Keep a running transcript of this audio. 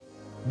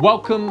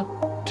Welcome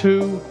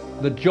to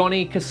the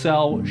Johnny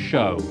Cassell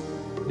Show.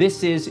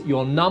 This is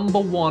your number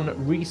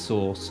one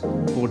resource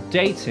for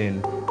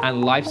dating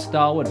and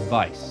lifestyle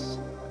advice.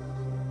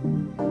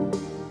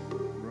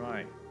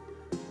 Right.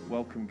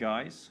 Welcome,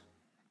 guys.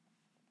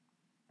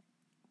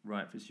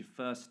 Right, if it's your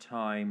first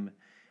time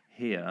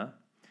here,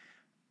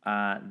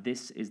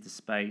 this is the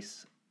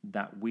space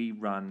that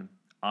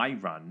I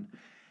run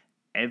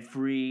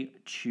every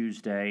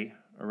Tuesday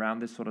around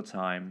this sort of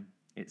time.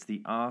 It's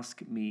the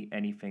Ask Me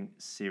Anything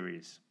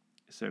series.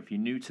 So if you're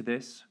new to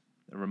this,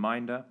 a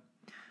reminder,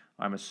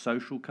 I'm a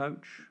social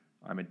coach,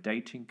 I'm a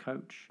dating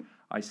coach.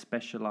 I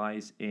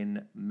specialize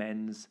in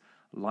men's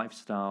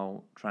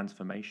lifestyle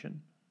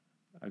transformation,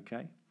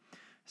 okay?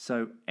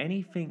 So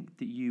anything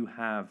that you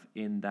have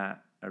in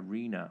that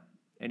arena,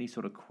 any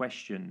sort of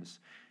questions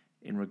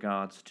in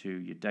regards to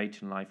your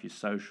dating life, your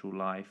social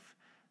life,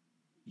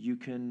 you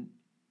can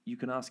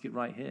ask it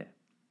right here.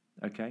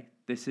 Okay,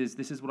 this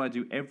is what I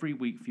do every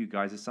week for you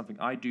guys. It's something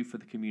I do for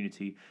the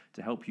community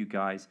to help you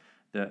guys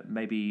that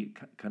maybe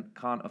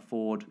can't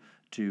afford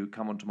to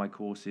come onto my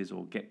courses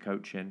or get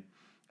coaching.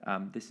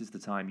 This is the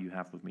time you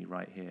have with me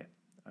right here.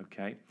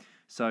 Okay,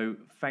 so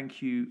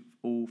thank you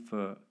all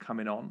for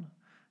coming on.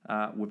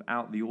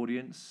 Without the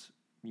audience,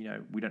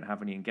 we don't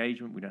have any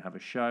engagement. We don't have a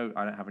show.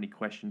 I don't have any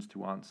questions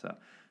to answer.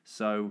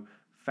 So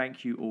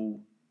thank you all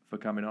for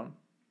coming on.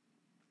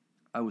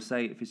 I will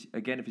say, if it's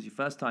your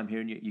first time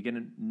here and you're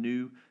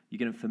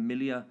getting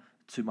familiar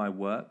to my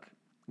work,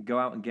 go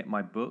out and get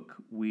my book.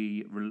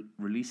 We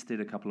released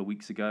it a couple of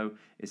weeks ago.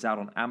 It's out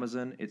on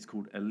Amazon. It's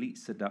called Elite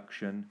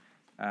Seduction.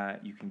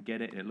 You can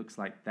get it. It looks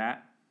like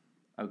that.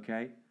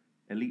 Okay,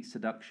 Elite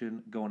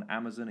Seduction. Go on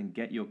Amazon and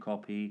get your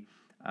copy.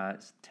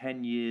 It's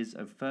 13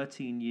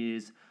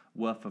 years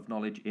worth of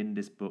knowledge in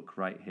this book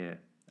right here.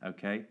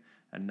 Okay,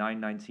 and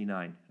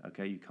 $9.99.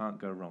 Okay, you can't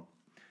go wrong.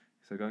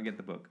 So go and get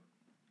the book.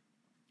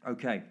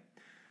 Okay,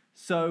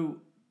 so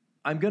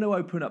I'm going to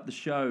open up the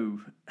show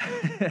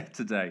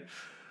today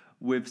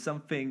with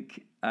something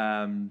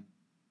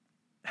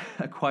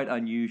quite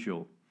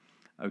unusual,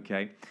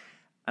 okay?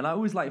 And I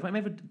always like, if I'm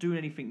ever doing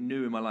anything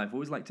new in my life, I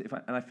always like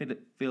to, I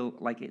feel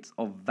like it's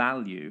of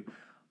value,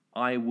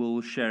 I will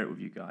share it with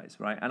you guys,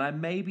 right? And I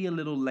may be a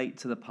little late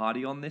to the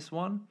party on this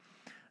one,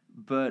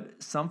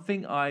 but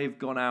something I've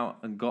gone out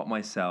and got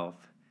myself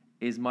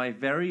is my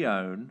very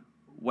own,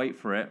 wait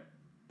for it,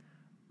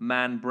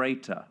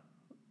 Manbrator,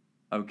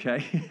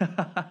 okay?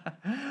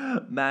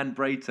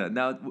 Manbrator.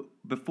 Now,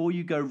 before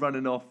you go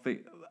running off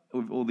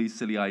with all these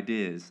silly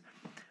ideas,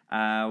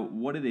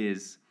 what it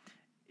is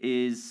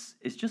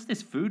it's just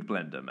this food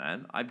blender,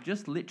 man. I've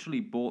just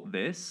literally bought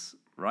this,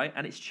 right?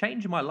 And it's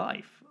changed my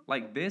life.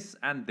 Like this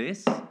and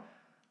this,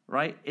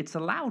 right? It's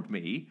allowed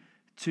me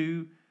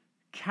to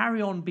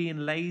carry on being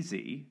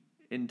lazy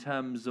in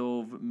terms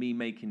of me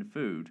making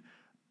food,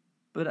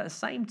 but at the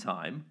same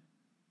time,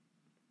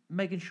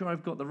 making sure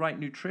I've got the right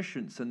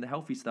nutrients and the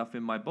healthy stuff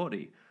in my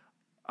body.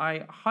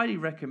 I highly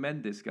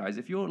recommend this, guys.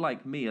 If you're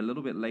like me, a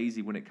little bit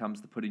lazy when it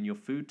comes to putting your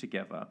food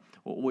together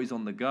or always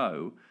on the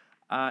go,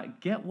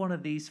 get one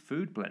of these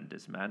food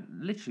blenders, man.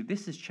 Literally,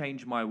 this has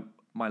changed my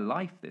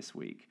life this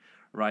week,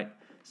 right?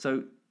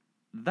 So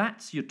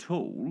that's your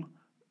tool,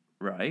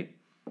 right?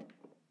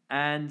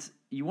 And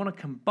you want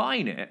to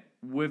combine it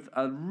with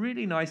a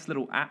really nice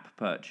little app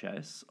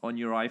purchase on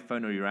your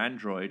iPhone or your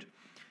Android.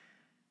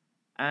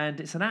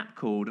 And it's an app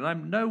called, and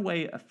I'm no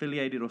way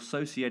affiliated or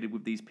associated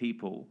with these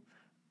people.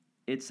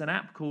 It's an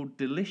app called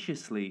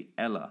Deliciously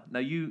Ella. Now,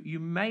 you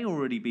may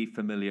already be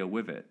familiar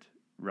with it,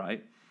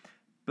 right?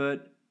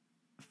 But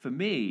for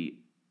me,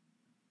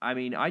 I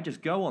mean, I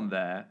just go on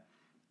there.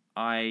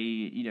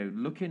 I,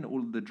 look in all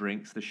of the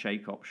drinks, the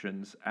shake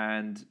options,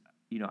 and,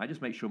 I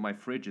just make sure my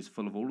fridge is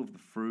full of all of the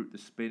fruit, the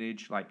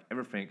spinach, like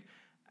everything.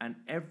 And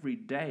every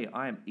day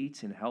I am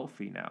eating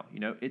healthy now.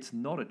 It's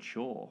not a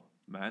chore,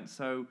 man.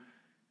 So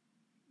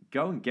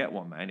go and get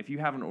one, man. If you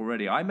haven't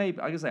already, I may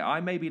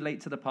be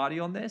late to the party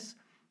on this,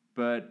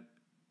 but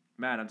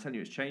man, I'm telling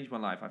you, it's changed my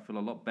life. I feel a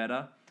lot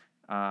better.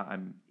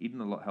 I'm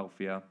eating a lot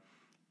healthier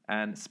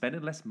and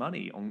spending less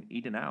money on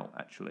eating out,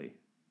 actually.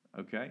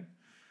 Okay.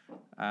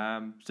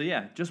 So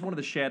yeah, just wanted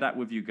to share that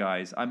with you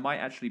guys. I might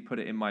actually put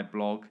it in my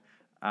blog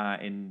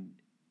in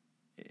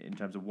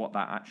terms of what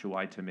that actual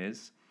item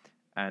is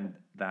and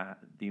the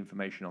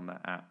information on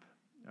that app.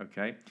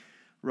 Okay.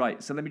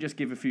 Right. So let me just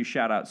give a few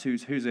shout outs.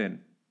 Who's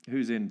in?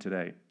 Who's in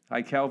today?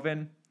 Hi,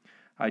 Kelvin.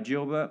 Hi,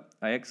 Gilbert.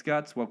 Hi,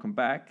 Xguts. Welcome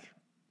back.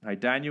 Hi,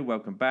 Daniel.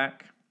 Welcome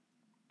back.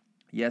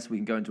 Yes, we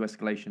can go into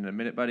escalation in a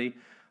minute, buddy.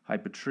 Hi,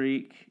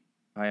 Patrick.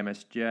 Hi,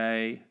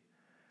 MSJ.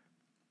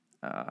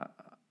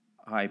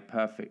 Hi,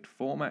 Perfect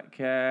Format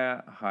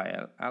Care.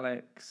 Hi,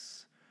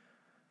 Alex.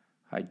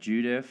 Hi,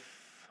 Judith.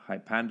 Hi,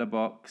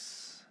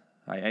 Pandabox.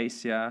 Hi,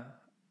 Asia.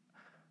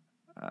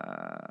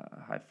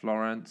 Hi,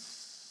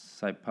 Florence.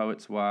 Hi,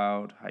 Poets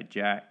Wild. Hi,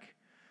 Jack.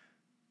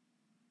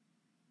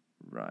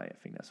 Right, I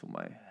think that's all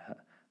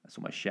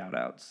my shout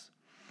outs.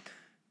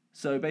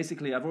 So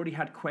basically, I've already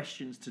had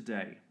questions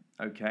today,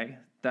 okay?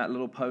 That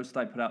little post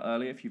I put out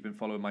earlier, if you've been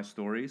following my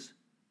stories,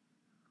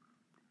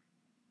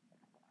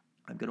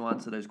 I'm going to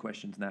answer those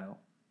questions now.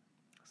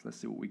 So let's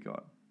see what we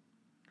got.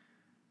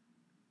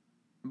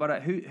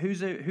 But who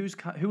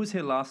was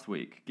here last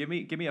week? Give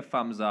me a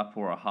thumbs up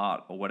or a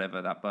heart or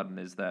whatever that button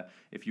is there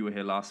if you were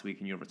here last week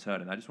and you're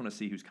returning. I just want to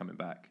see who's coming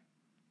back.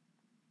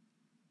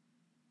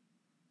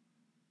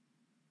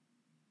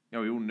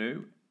 Oh, we all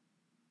new?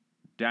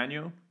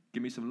 Daniel,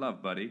 give me some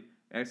love, buddy.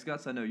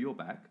 X-Guts, I know you're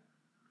back.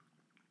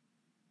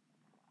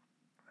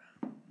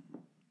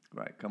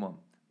 Right, come on.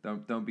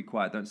 Don't be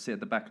quiet. Don't sit at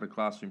the back of the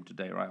classroom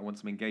today, right? I want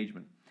some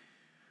engagement.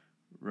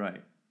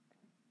 Right.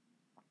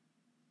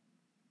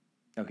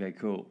 Okay,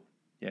 cool.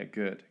 Yeah,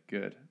 good.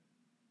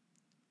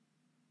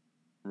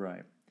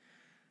 Right.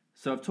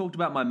 So I've talked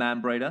about my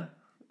man braider.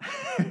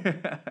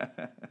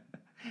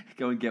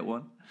 Go and get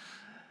one.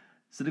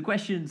 So the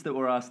questions that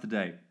were asked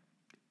today.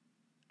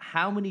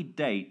 How many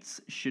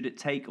dates should it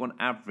take on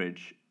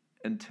average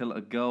until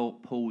a girl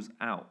pulls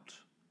out?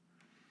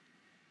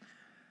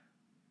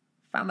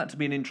 Found that to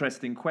be an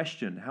interesting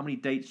question. How many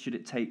dates should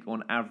it take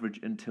on average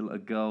until a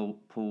girl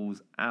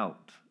pulls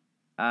out?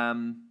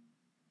 I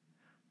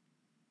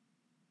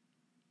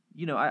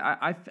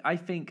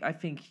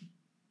think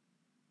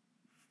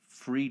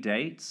 3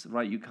 dates,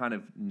 right? You kind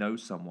of know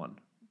someone,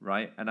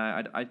 right? And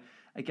I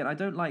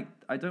don't like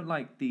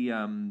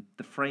the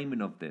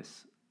framing of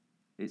this.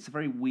 It's a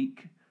very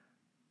weak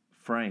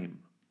frame.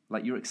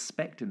 Like you're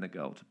expecting the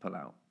girl to pull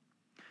out.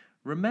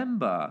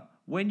 Remember,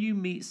 when you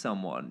meet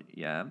someone,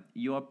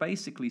 you are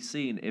basically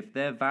seeing if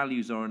their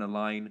values are in a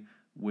line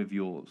with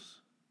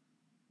yours,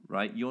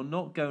 right? You're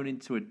not going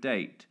into a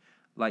date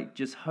like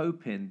just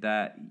hoping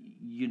that,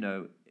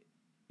 you'll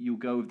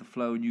go with the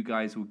flow and you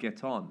guys will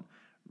get on,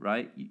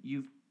 right?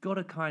 You've got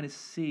to kind of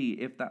see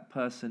if that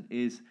person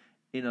is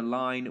in a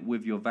line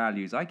with your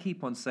values. I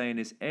keep on saying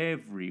this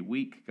every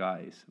week,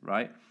 guys,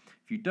 right?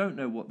 If you don't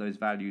know what those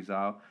values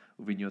are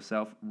within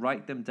yourself,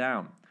 write them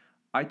down.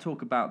 I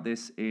talk about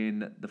this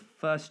in the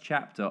first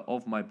chapter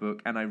of my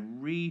book,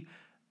 and we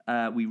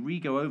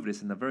go over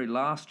this in the very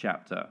last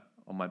chapter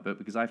of my book,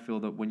 because I feel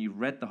that when you've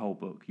read the whole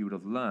book, you would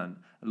have learned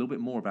a little bit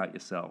more about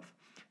yourself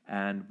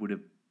and would have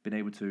been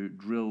able to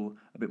drill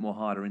a bit more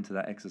harder into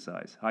that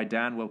exercise. Hi,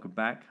 Dan. Welcome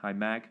back. Hi,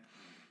 Mag.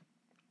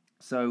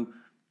 So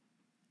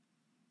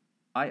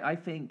I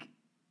think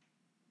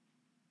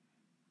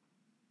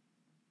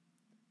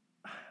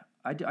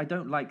I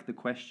don't like the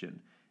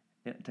question.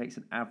 It takes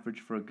an average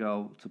for a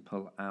girl to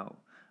pull out.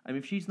 I mean,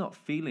 if she's not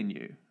feeling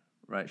you,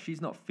 right? She's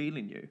not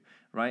feeling you,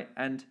 right?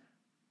 And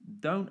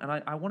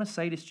I want to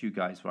say this to you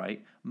guys,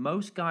 right?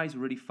 Most guys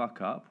really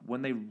fuck up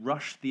when they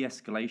rush the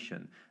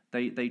escalation.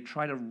 They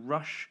try to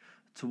rush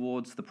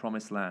towards the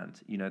promised land.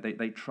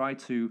 They try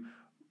to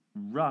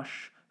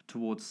rush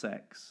towards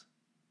sex,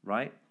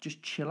 right?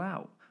 Just chill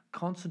out.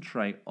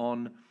 Concentrate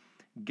on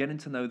getting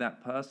to know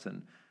that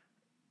person,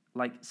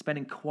 like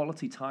spending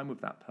quality time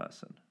with that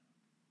person,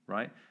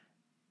 right?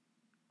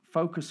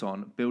 Focus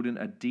on building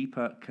a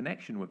deeper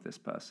connection with this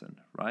person,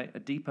 right? A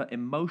deeper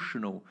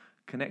emotional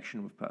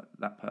connection with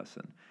that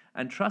person.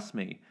 And trust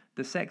me,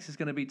 the sex is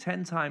going to be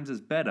 10 times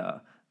as better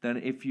than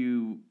if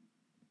you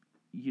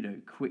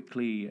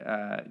quickly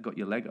got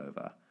your leg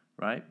over,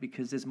 right?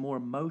 Because there's more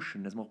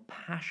emotion, there's more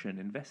passion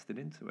invested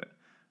into it,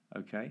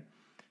 okay?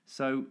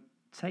 So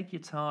take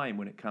your time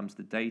when it comes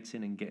to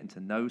dating and getting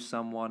to know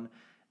someone.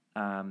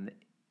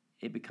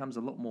 It becomes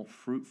a lot more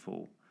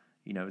fruitful,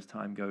 as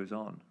time goes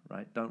on,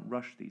 right? Don't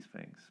rush these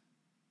things,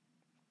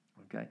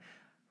 okay?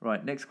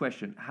 Right, next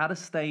question. How to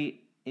stay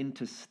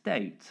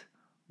interstate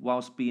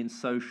whilst being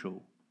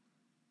social?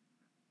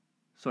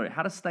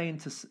 How to stay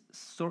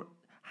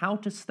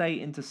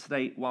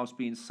interstate whilst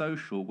being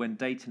social when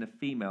dating a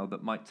female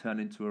that might turn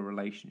into a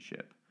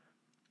relationship?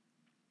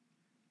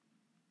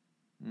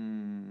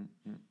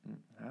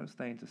 How to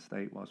stay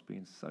interstate whilst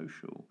being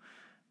social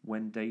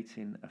when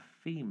dating a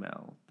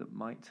female that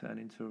might turn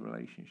into a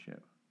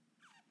relationship?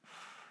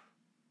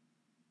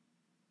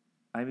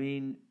 I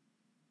mean,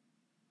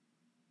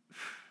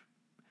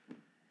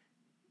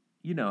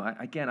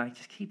 I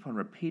just keep on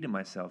repeating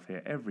myself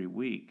here every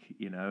week.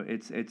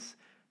 It's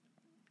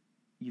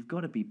you've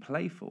got to be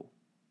playful,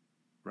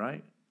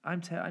 right? I'm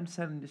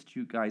telling this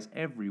to you guys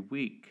every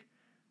week.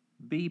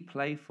 Be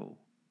playful.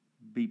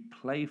 Be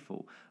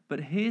playful. But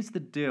here's the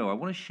deal. I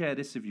want to share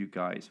this with you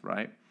guys,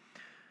 right?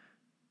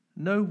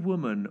 No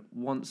woman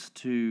wants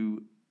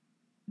to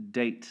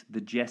date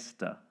the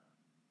jester,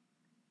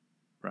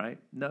 right?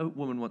 No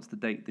woman wants to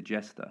date the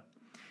jester.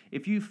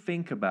 If you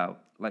think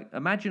about,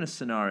 imagine a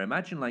scenario.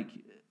 Imagine,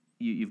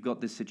 you've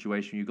got this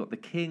situation. You've got the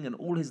king and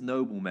all his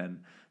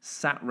noblemen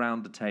sat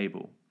round the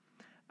table.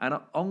 And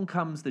on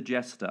comes the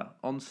jester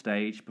on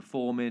stage,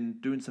 performing,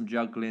 doing some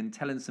juggling,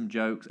 telling some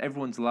jokes.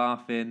 Everyone's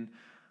laughing.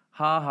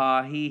 Ha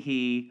ha,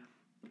 he,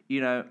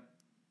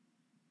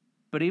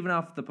 But even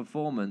after the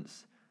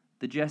performance,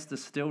 the jester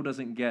still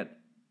doesn't get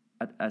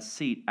a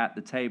seat at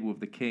the table with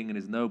the king and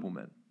his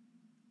noblemen,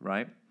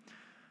 right?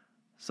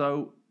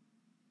 So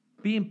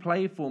being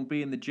playful and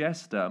being the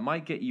jester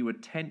might get you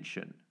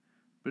attention,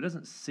 but it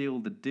doesn't seal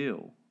the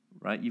deal,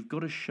 right? You've got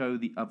to show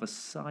the other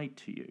side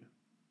to you,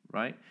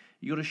 right?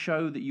 You got to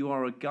show that you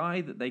are a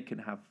guy that they can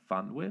have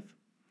fun with,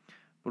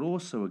 but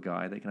also a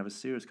guy they can have a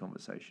serious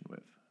conversation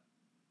with,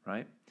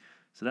 right?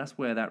 So that's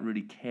where that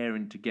really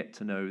caring to get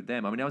to know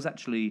them. I mean, I was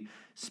actually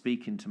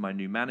speaking to my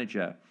new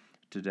manager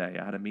today.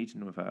 I had a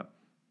meeting with her,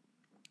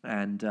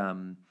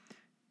 and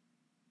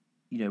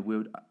we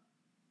would.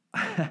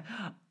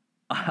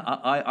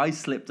 I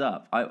slipped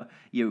up.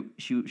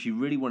 She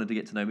really wanted to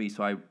get to know me,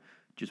 so I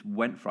just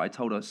went for it. I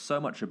told her so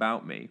much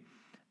about me,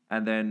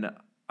 and then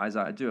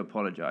I do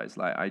apologize.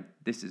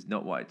 This is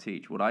not what I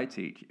teach. What I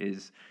teach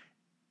is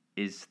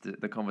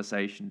the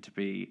conversation to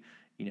be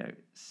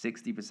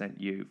 60%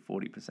 you,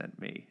 40%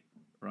 me,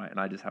 right? And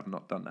I just have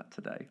not done that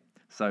today.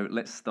 So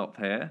let's stop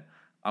here.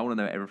 I want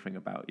to know everything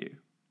about you,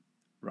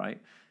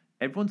 right?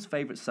 Everyone's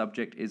favorite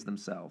subject is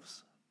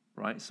themselves,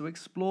 right? So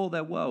explore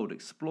their world,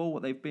 explore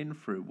what they've been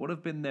through, what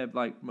have been their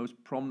most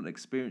prominent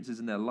experiences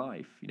in their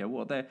life.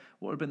 What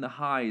have been the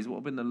highs, what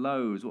have been the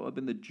lows, what have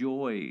been the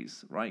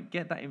joys, right?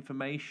 Get that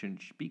information.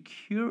 Be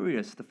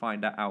curious to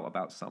find out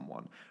about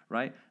someone,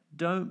 right?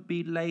 Don't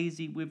be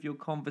lazy with your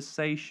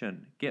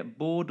conversation. Get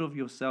bored of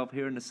yourself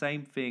hearing the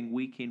same thing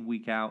week in,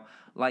 week out,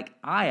 like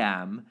I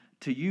am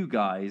to you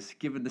guys,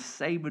 giving the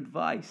same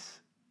advice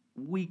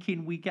week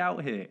in, week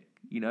out here.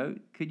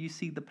 Can you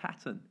see the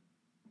pattern,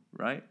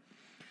 right?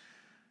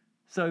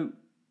 So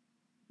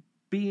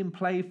being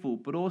playful,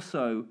 but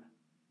also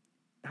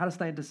how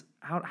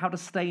to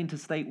stay into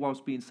state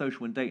whilst being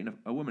social and dating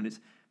a woman. It's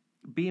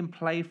being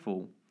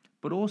playful,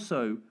 but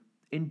also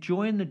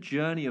enjoying the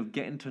journey of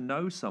getting to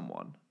know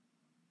someone,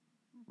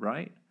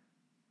 right?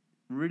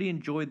 Really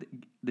enjoy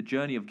the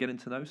journey of getting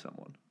to know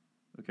someone,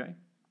 okay?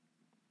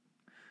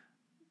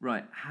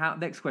 Right,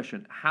 next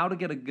question. How to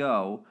get a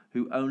girl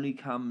who only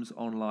comes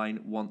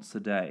online once a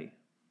day,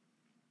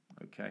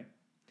 okay?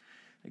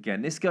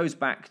 Again, this goes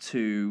back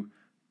to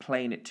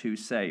playing it too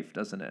safe,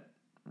 doesn't it?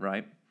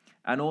 Right?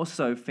 And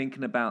also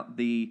thinking about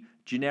the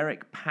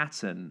generic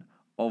pattern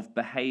of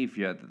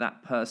behavior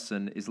that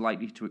person is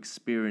likely to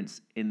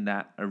experience in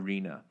that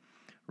arena,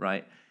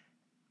 right?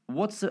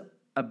 What's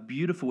a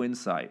beautiful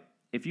insight?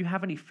 If you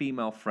have any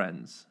female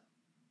friends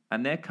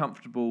and they're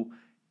comfortable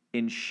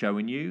in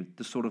showing you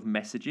the sort of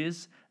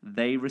messages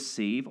they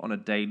receive on a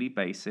daily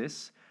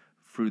basis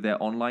through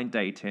their online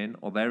dating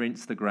or their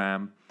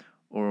Instagram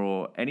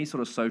or any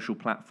sort of social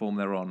platform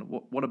they're on,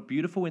 what a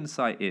beautiful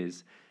insight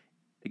is,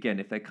 again,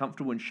 if they're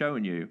comfortable in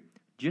showing you,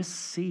 just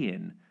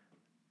seeing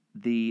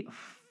the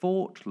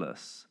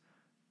thoughtless,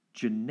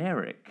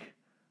 generic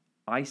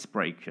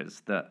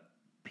icebreakers that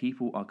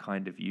people are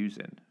kind of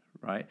using,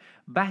 right?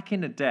 Back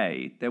in the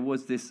day, there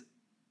was this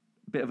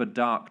bit of a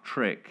dark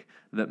trick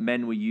that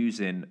men were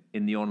using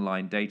in the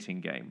online dating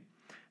game.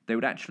 They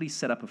would actually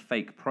set up a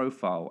fake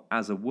profile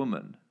as a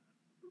woman,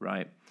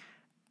 right?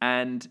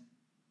 And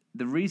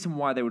the reason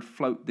why they would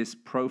float this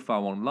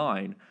profile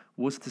online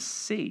was to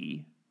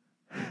see,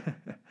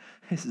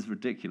 this is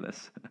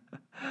ridiculous,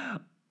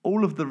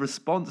 all of the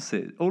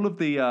responses, all of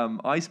the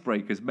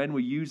icebreakers men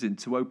were using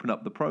to open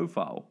up the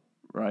profile,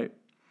 right?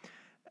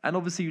 And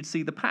obviously you'd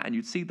see the pattern.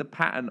 You'd see the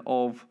pattern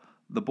of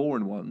the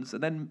boring ones,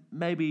 and then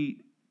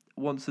maybe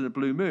once in a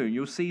blue moon,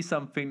 you'll see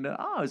something that,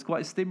 is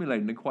quite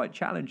stimulating and quite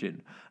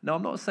challenging. Now,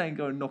 I'm not saying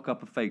go and knock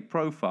up a fake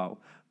profile,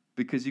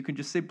 because you can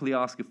just simply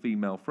ask a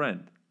female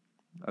friend,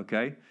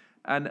 okay?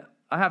 And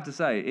I have to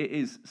say, it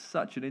is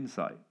such an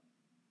insight.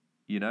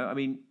 I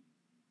mean,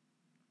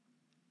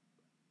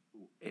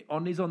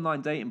 on these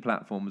online dating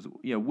platforms,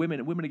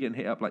 women are getting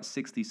hit up like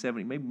 60,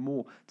 70, maybe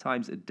more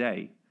times a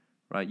day,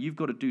 right? You've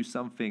got to do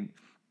something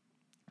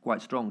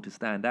quite strong to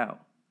stand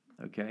out,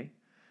 okay?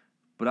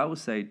 But I would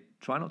say,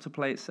 try not to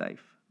play it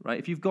safe, right?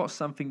 If you've got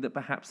something that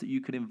perhaps that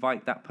you can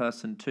invite that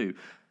person to,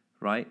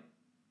 right?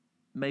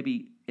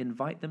 Maybe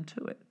invite them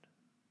to it,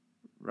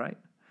 right?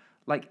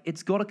 Like,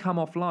 it's got to come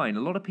offline.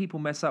 A lot of people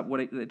mess up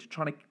when they're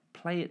trying to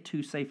play it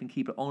too safe and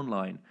keep it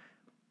online,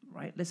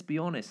 right? Let's be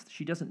honest.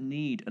 She doesn't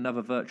need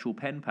another virtual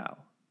pen pal,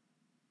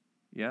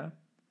 yeah?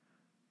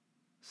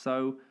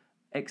 So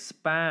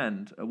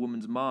expand a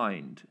woman's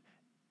mind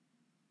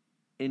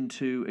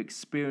into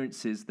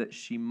experiences that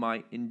she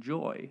might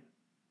enjoy.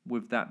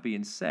 With that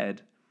being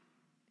said,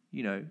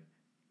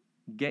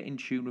 get in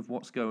tune with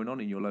what's going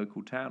on in your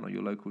local town or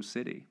your local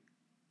city,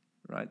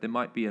 right? There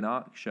might be an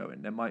art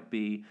showing. There might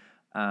be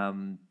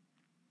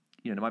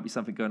there might be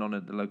something going on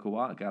at the local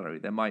art gallery.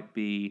 There might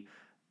be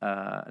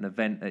an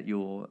event at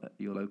your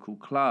local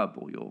club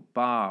or your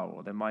bar,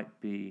 or there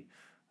might be,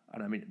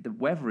 and I mean, the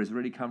weather is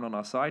really coming on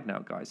our side now,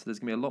 guys. So there's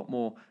going to be a lot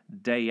more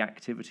day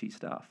activity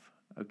stuff,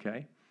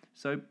 okay?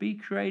 So be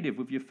creative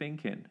with your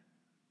thinking,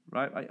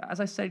 right?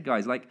 As I said,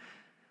 guys,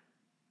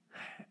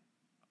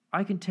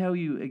 I can tell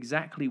you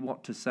exactly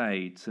what to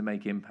say to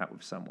make impact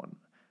with someone.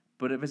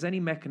 But if there's any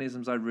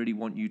mechanisms I really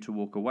want you to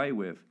walk away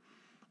with,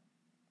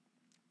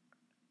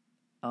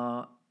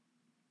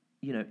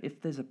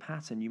 if there's a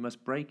pattern, you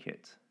must break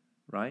it,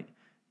 right?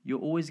 You're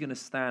always going to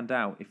stand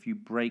out if you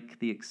break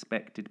the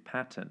expected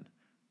pattern.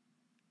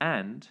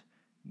 And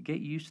get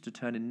used to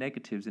turning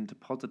negatives into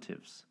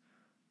positives.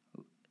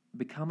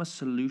 Become a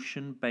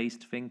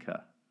solution-based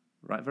thinker,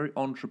 right? Very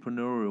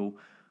entrepreneurial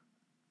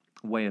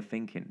way of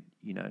thinking,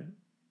 you know.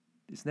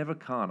 It's never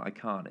can't, I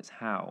can't, it's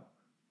how.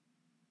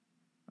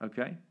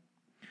 Okay?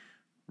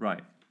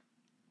 Right.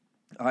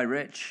 Hi,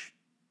 Rich.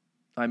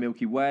 Hi,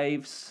 Milky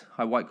Waves.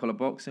 Hi, White Collar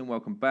Boxing.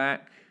 Welcome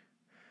back.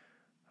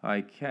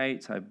 Hi,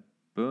 Kate. Hi,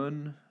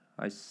 Bun.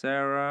 Hi,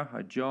 Sarah.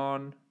 Hi,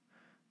 John.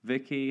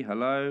 Vicky.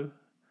 Hello.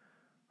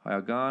 Hi,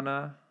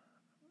 Agana.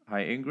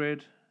 Hi,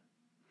 Ingrid.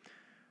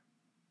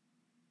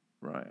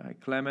 Right. Hi,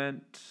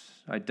 Clement.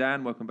 Hi,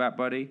 Dan. Welcome back,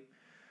 buddy.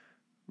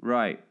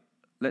 Right.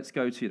 Let's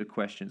go to the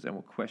questions. And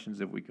what questions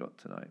have we got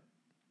tonight?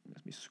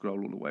 Let me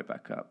scroll all the way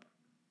back up.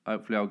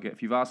 Hopefully I'll get...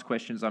 If you've asked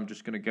questions, I'm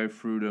just going to go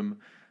through them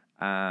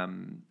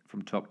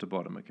from top to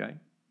bottom, okay?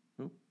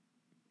 Oh,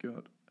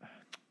 God.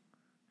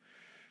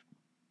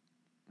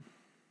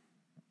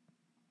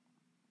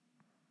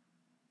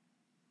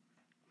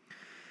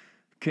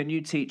 Can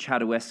you teach how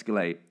to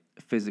escalate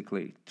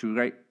physically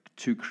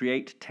to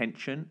create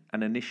tension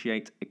and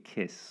initiate a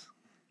kiss?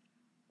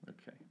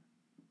 Okay.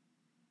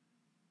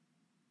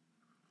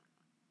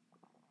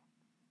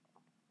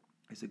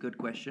 It's a good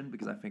question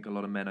because I think a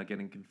lot of men are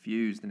getting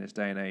confused in this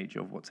day and age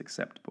of what's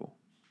acceptable.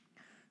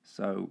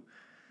 So,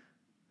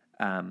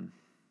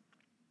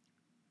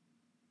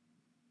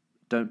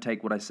 don't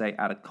take what I say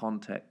out of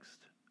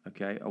context,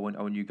 okay? I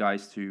want you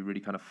guys to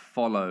really kind of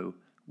follow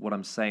what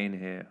I'm saying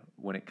here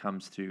when it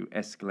comes to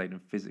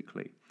escalating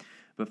physically.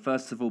 But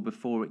first of all,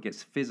 before it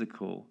gets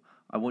physical,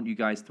 I want you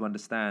guys to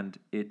understand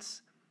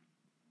it's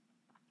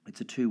a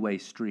two-way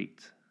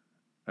street,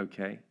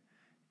 okay?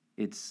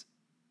 It's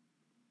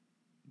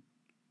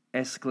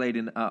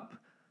escalating up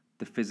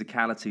the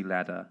physicality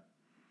ladder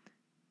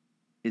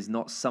is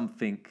not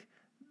something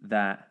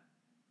that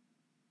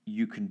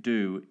you can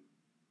do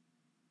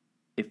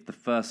if the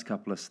first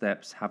couple of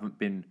steps haven't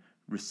been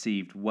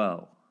received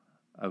well,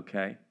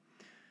 okay?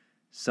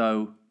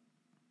 So,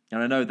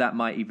 and I know that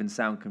might even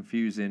sound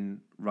confusing,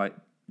 right?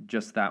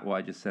 Just that, what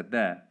I just said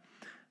there.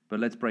 But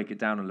let's break it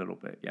down a little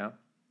bit, yeah?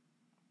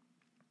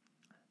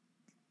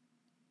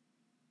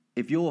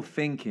 If you're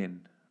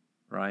thinking,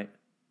 right,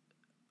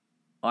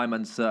 I'm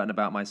uncertain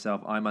about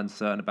myself, I'm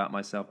uncertain about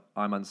myself,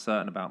 I'm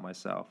uncertain about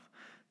myself,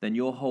 then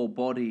your whole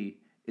body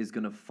is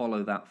going to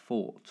follow that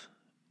thought,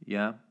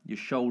 yeah? Your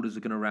shoulders are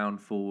going to round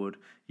forward,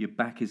 your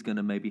back is going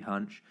to maybe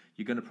hunch,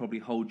 you're going to probably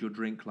hold your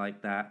drink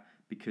like that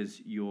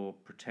because you're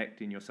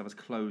protecting yourself as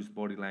closed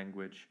body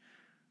language.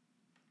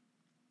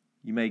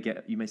 You may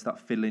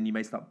start fiddling, you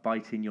may start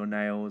biting your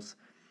nails,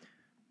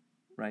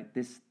 right?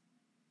 This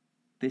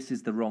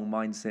is the wrong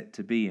mindset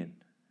to be in,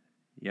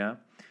 yeah?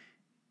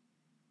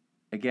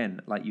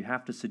 Again, like you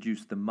have to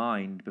seduce the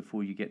mind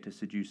before you get to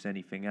seduce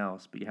anything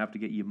else, but you have to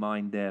get your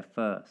mind there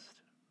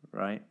first,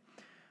 right?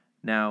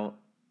 Now,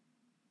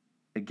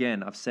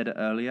 again, I've said it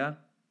earlier,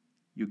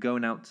 you're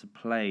going out to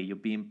play, you're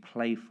being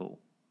playful,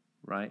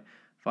 right?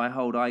 If I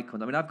hold eye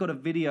contact, I mean, I've got a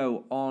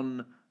video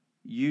on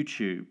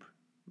YouTube,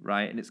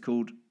 right? And it's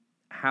called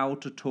How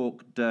to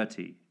Talk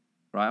Dirty,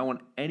 right? I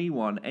want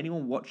anyone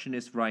watching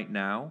this right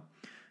now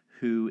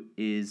who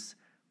is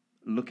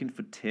looking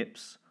for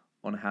tips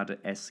on how to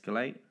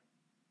escalate,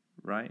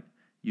 right?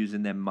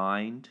 Using their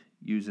mind,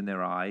 using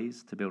their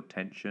eyes to build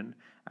tension,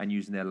 and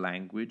using their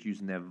language,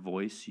 using their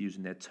voice,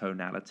 using their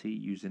tonality,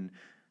 using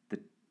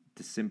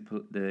the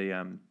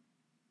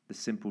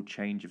simple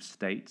change of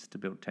states to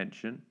build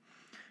tension,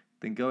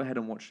 then go ahead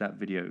and watch that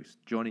video.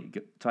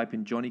 Type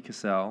in Johnny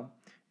Cassell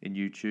in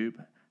YouTube,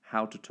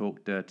 How to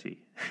Talk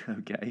Dirty,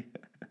 okay?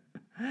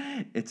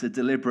 It's a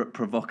deliberate,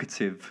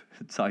 provocative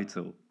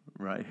title,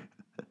 right?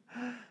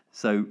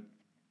 So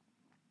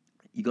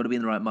you got to be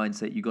in the right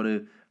mindset. You got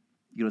to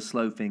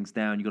slow things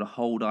down. You got to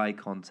hold eye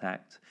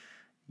contact.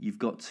 You've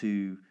got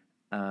to.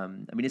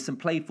 There's some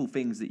playful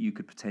things that you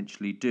could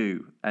potentially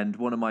do. And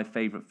one of my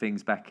favorite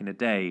things back in the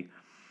day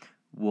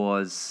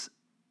was,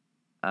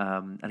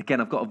 and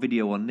again, I've got a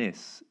video on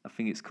this. I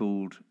think it's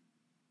called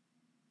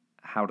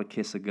How to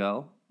Kiss a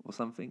Girl or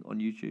something on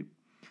YouTube.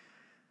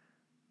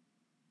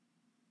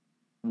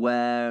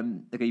 Where,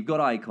 okay, you've got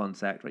eye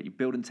contact, right? You're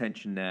building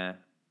tension there,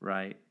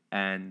 right?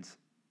 And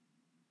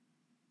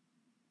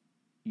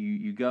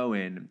you go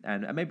in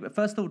and maybe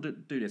first of all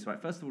do this,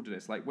 right? First of all do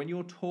this. Like when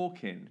you're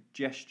talking,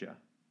 gesture.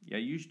 Yeah,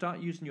 you start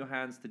using your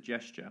hands to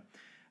gesture.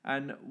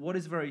 And what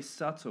is very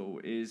subtle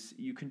is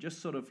you can just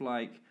sort of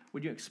like,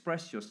 when you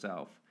express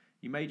yourself,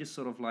 you may just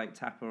sort of like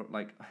tap her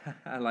like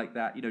like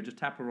that, just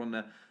tap her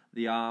on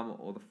the arm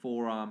or the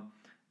forearm.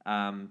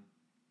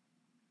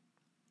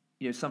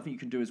 Something you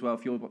can do as well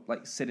if you're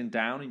like sitting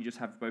down and you just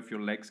have both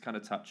your legs kind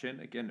of touching.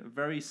 Again, a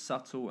very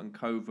subtle and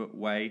covert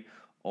way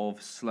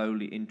of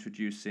slowly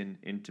introducing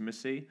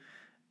intimacy.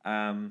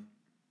 Another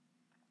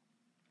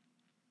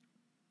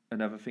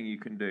thing you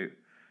can do.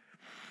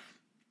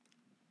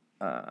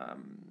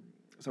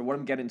 So what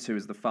I'm getting to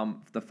is the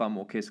thumb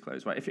or kiss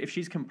close, right? If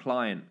she's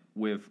compliant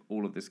with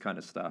all of this kind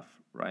of stuff,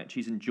 right?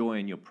 She's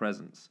enjoying your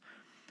presence.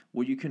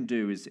 What you can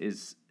do is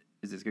this: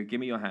 go, give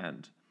me your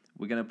hand.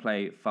 We're going to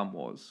play Thumb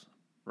Wars,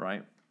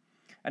 right?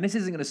 And this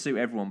isn't going to suit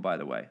everyone, by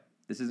the way.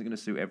 This isn't going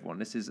to suit everyone.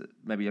 This is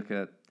maybe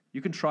like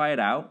you can try it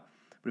out,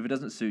 But if it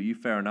doesn't suit you,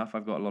 fair enough.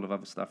 I've got a lot of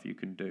other stuff you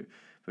can do.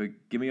 But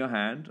give me your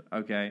hand.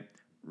 Okay.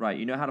 Right.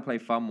 You know how to play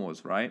Fun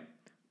Wars, right?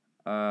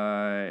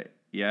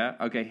 Yeah.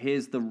 Okay.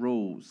 Here's the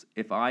rules.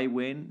 If I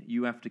win,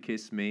 you have to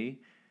kiss me.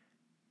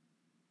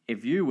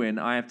 If you win,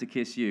 I have to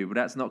kiss you. But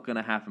that's not going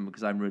to happen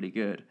because I'm really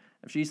good.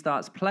 If she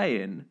starts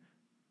playing,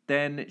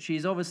 then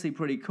she's obviously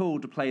pretty cool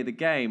to play the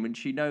game, and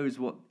she knows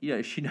what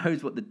she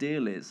knows what the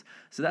deal is.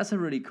 So that's a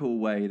really cool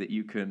way that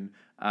you can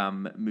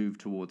move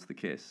towards the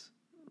kiss,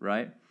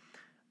 right?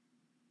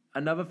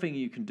 Another thing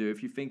you can do,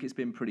 if you think it's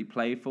been pretty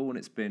playful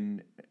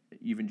and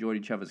you've enjoyed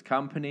each other's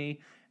company,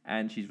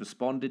 and she's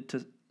responded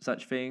to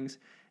such things,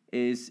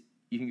 is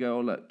you can go,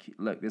 oh,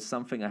 look, there's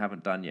something I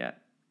haven't done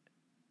yet,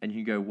 and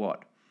you can go,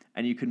 what?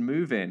 And you can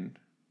move in,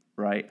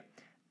 right?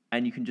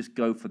 And you can just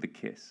go for the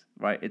kiss,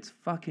 right? It's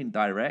fucking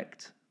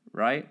direct,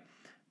 right?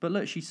 But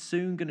look, she's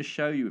soon going to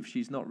show you if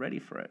she's not ready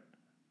for it,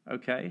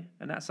 okay?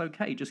 And that's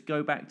okay. Just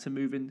go back to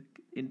moving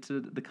into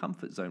the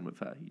comfort zone with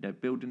her,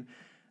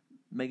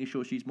 making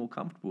sure she's more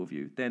comfortable with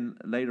you. Then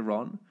later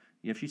on,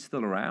 if she's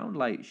still around,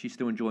 like she's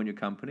still enjoying your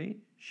company,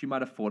 she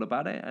might have thought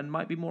about it and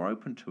might be more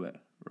open to it,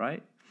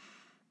 right?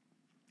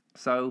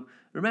 So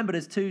remember,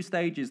 there's 2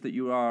 stages that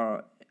you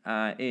are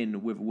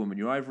in with a woman.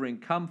 You're either in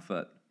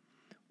comfort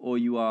or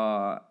you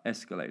are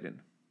escalating,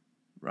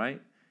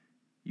 right?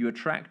 You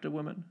attract a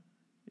woman,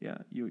 yeah.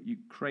 You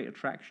create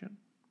attraction,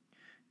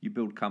 you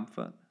build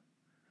comfort,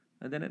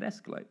 and then it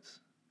escalates.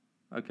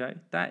 Okay,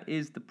 that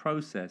is the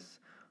process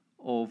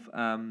of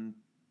going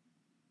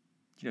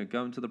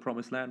to the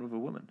promised land with a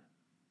woman,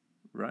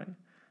 right?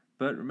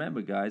 But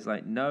remember, guys,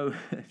 like, no,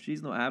 if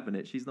she's not having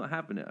it, she's not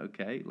having it,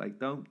 okay? Like,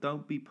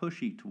 don't be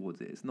pushy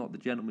towards it. It's not the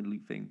gentlemanly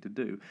thing to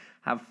do.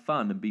 Have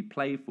fun and be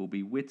playful,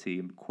 be witty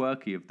and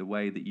quirky of the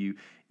way that you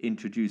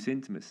introduce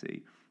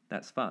intimacy.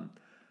 That's fun.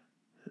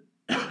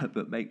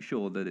 But make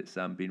sure that it's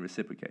being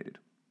reciprocated.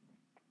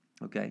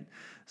 Okay?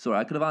 Sorry,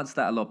 I could have answered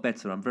that a lot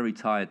better. I'm very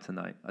tired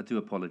tonight. I do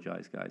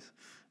apologize, guys.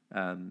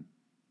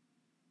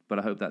 But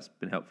I hope that's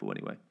been helpful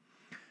anyway.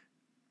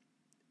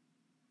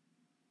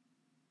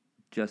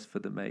 Just for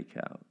the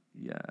makeout.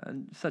 Yeah,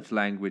 and such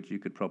language you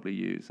could probably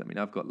use. I mean,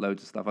 I've got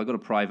loads of stuff. I've got a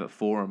private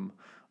forum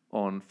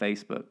on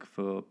Facebook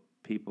for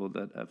people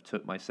that have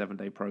took my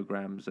 7-day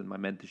programs and my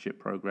mentorship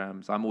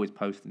programs. I'm always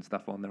posting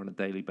stuff on there on a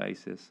daily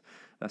basis.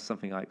 That's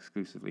something I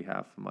exclusively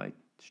have for my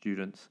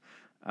students.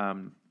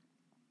 But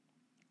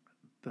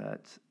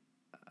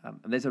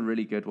there's a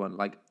really good one.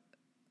 Like,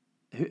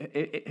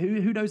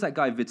 who knows that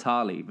guy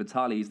Vitaly?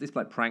 Vitaly is this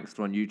like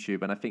prankster on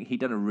YouTube, and I think he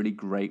done a really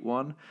great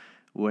one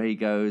where he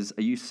goes,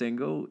 "Are you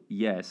single?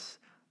 Yes.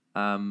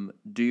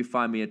 Do you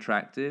find me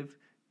attractive?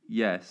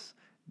 Yes.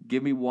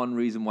 Give me one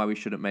reason why we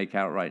shouldn't make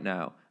out right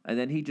now." And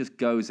then he just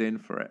goes in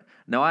for it.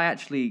 Now, I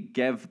actually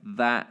gave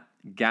that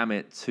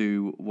gamut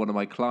to one of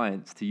my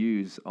clients to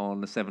use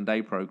on the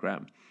 7-day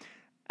program,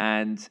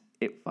 and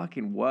it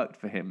fucking worked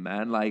for him,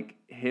 man. Like,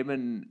 him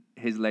and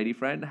his lady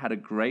friend had a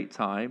great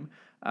time.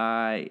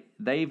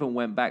 They even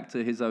went back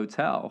to his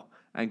hotel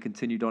and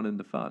continued on in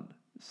the fun.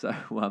 So,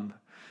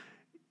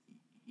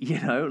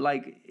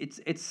 like,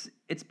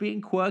 it's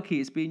being quirky,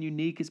 it's being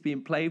unique, it's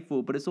being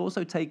playful, but it's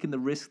also taking the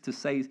risk to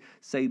say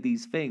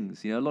these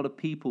things. A lot of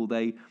people,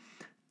 they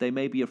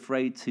may be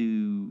afraid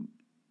to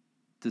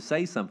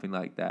say something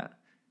like that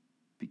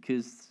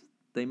because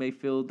they may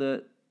feel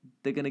that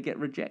they're going to get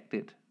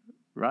rejected,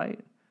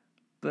 right?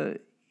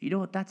 But you know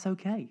what? That's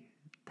okay.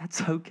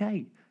 That's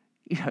okay.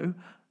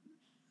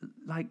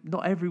 Like,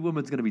 not every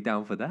woman's going to be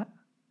down for that,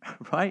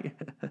 right?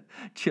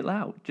 Chill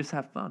out. Just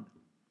have fun.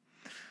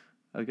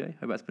 Okay,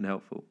 hope that's been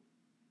helpful.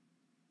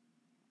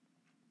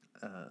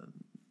 All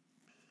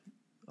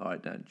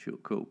right, Dan,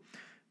 cool.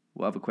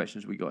 What other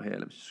questions we got here?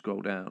 Let's just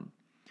scroll down.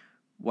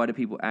 Why do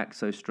people act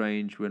so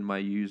strange when my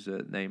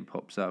username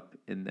pops up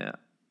in their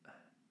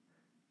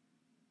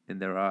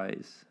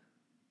eyes?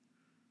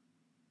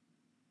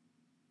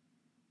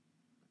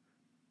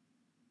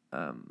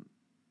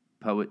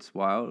 Poets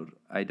Wild,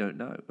 I don't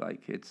know.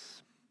 Like,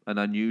 it's an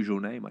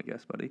unusual name, I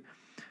guess, buddy.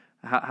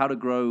 How to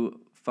grow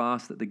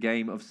fast at the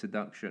game of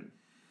seduction.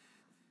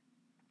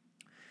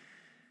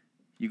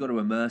 You got to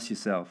immerse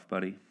yourself,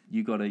 buddy.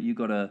 You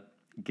gotta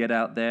get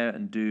out there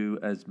and do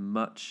as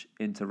much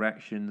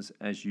interactions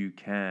as you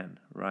can,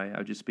 right? I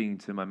was just speaking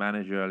to my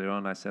manager earlier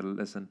on. I said,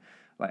 listen,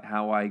 like,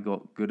 how I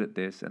got good at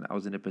this and I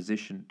was in a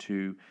position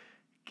to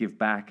give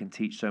back and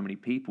teach so many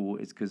people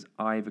is because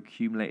I've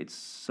accumulated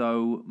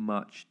so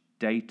much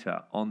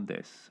data on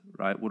this,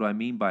 right? What do I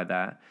mean by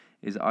that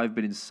is I've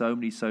been in so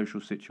many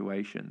social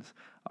situations.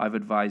 I've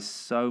advised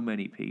so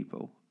many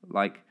people,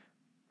 like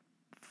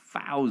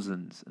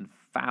thousands and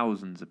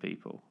thousands of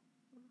people,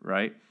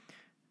 right?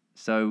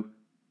 So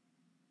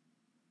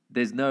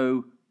there's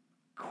no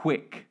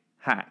quick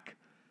hack.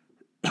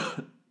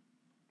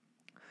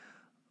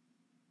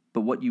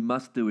 But what you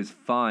must do is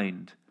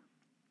find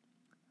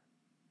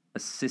a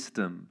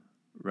system,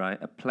 right?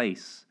 A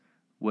place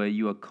where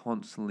you are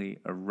constantly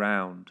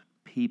around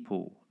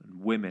people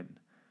and women.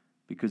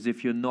 Because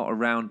if you're not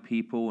around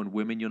people and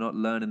women, you're not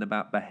learning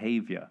about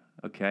behavior,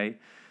 okay?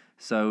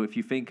 So if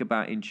you think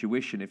about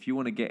intuition, if you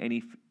want to get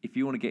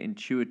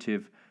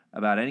intuitive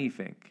about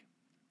anything,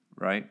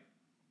 right?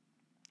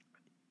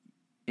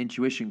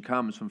 Intuition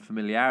comes from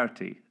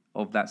familiarity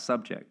of that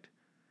subject.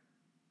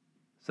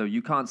 So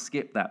you can't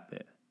skip that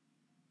bit.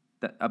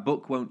 That a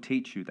book won't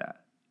teach you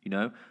that, you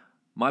know?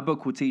 My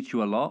book will teach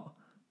you a lot,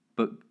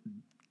 but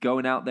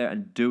going out there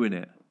and doing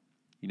it,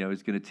 you know,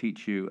 is going to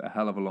teach you a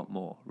hell of a lot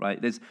more,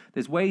 right?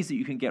 There's ways that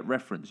you can get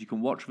reference. You can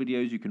watch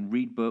videos, you can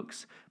read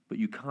books, but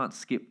you can't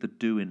skip the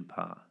doing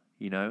part,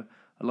 you know?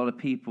 A lot of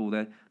people,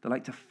 they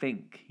like to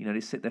think, you know,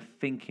 they sit there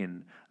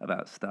thinking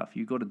about stuff.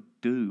 You've got to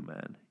do,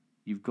 man.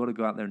 You've got to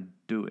go out there and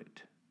do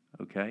it,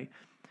 okay?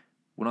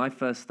 When I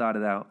first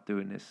started out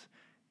doing this,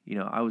 you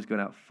know, I was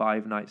going out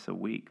 5 nights a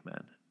week,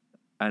 man.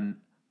 And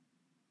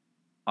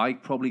I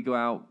probably go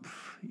out,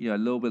 you know, a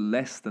little bit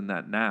less than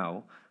that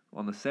now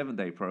on the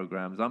 7-day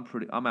programs. I'm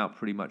out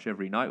pretty much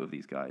every night with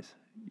these guys,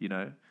 you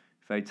know,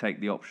 if they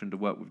take the option to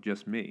work with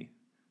just me.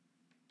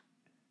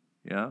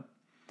 Yeah.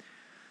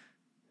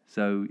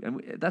 So,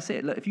 and that's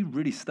it. Look, if you're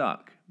really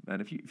stuck, man,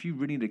 if you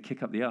really need to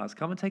kick up the ass,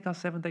 come and take our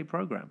 7-day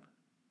program.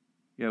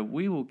 Yeah,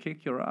 we will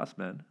kick your ass,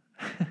 man.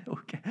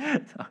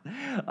 Okay.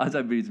 I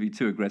don't mean to be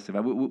too aggressive.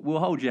 We'll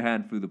hold your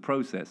hand through the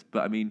process,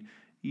 but I mean,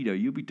 you know,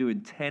 you'll be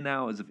doing 10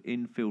 hours of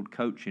in-field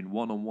coaching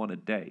one-on-one a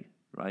day,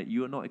 right?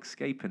 You are not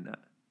escaping that,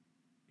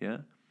 yeah?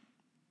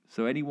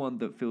 So anyone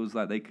that feels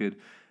like they could,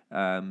 you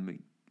know,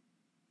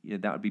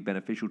 that would be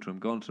beneficial to them,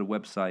 go onto the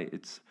website.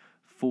 It's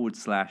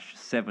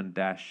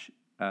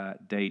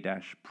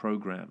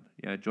 /7-day-program,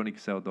 yeah,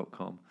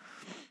 johnnycassell.com.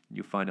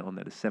 You'll find it on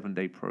there, the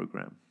 7-day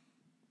program.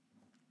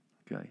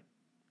 Okay.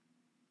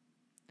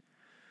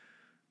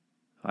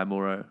 Hi,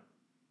 Mauro.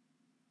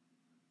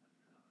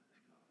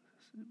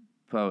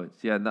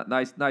 Poets, yeah,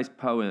 nice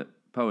poet.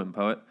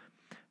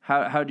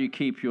 How do you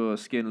keep your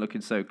skin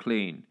looking so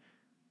clean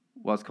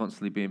whilst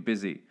constantly being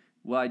busy?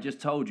 Well, I just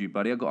told you,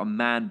 buddy. I got a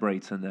man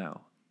braider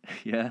now.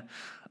 Yeah,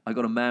 I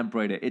got a man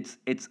braider. It's.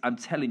 I'm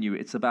telling you,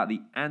 it's about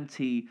the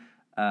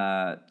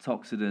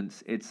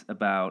antioxidants. It's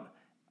about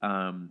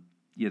the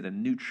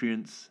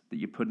nutrients that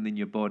you're putting in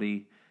your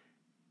body.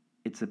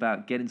 It's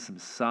about getting some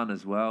sun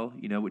as well.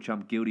 You know, which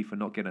I'm guilty for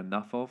not getting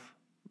enough of.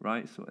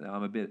 Right, so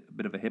I'm a bit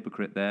of a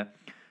hypocrite there.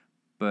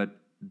 But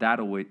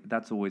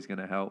that's always going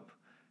to help.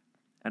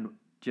 And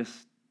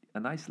just a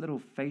nice little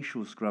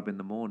facial scrub in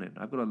the morning.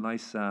 I've got a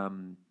nice, I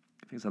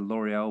think it's a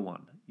L'Oreal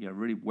one. You know,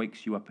 really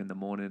wakes you up in the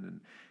morning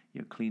and, you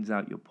know, cleans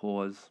out your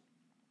pores.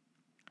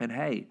 And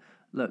hey,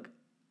 look,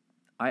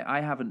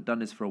 I haven't done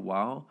this for a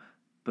while,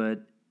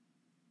 but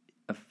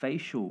a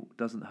facial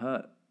doesn't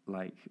hurt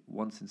like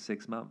once in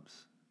 6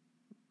 months,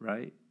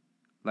 right?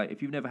 Like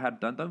if you've never had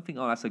done, don't think,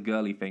 oh, that's a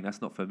girly thing.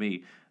 That's not for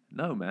me.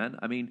 No, man.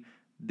 I mean,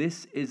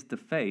 this is the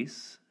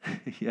face,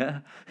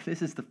 yeah?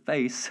 This is the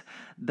face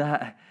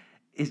that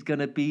is going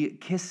to be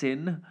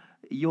kissing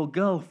your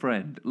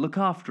girlfriend. Look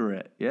after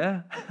it,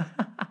 yeah?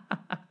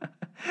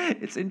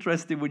 It's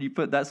interesting when you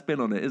put that spin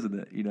on it, isn't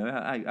it? You know,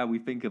 how we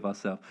think of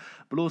ourselves.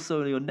 But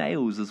also your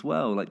nails as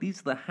well. Like, these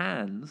are the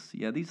hands.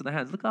 Yeah, these are the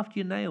hands. Look after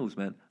your nails,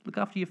 man. Look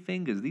after your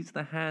fingers. These are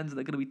the hands that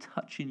are going to be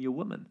touching your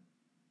woman,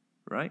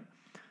 right?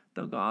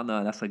 Don't go, oh,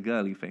 no, that's a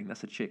girly thing.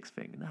 That's a chick's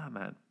thing. Nah,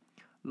 man.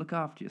 Look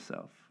after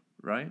yourself,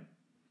 right?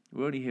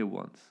 We're only here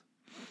once.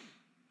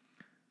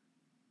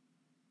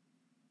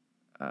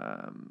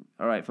 All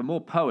right, for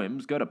more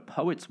poems, go to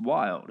Poets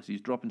Wild.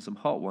 He's dropping some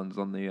hot ones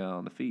on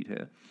the feed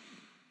here.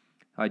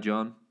 Hi,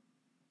 John.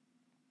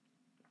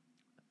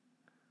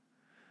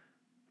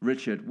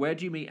 Richard, where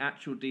do you meet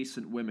actual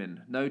decent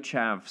women? No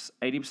chavs.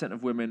 80%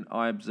 of women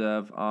I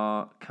observe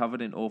are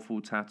covered in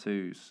awful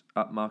tattoos.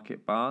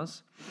 Upmarket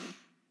bars.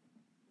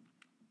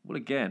 Well,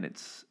 again,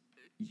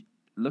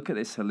 look at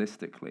this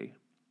holistically,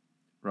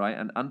 right?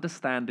 And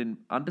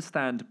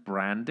understand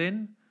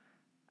branding,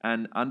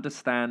 and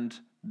understand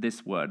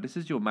this word. This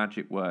is your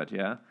magic word,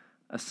 yeah?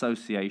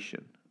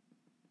 Association.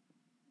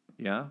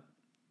 Yeah?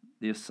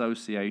 The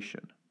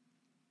association.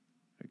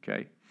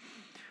 Okay?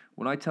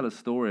 When I tell a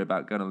story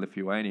about going to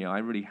Lithuania, I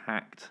really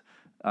hacked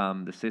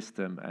the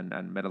system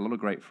and met a lot of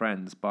great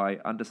friends by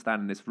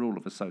understanding this rule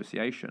of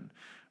association,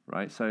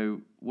 right?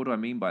 So what do I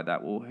mean by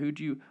that? Well,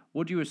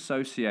 what do you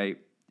associate?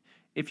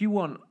 If you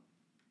want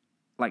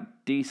like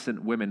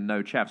decent women,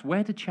 no chavs,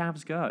 where do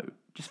chavs go?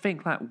 Just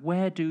think like,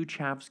 where do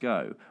chavs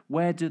go?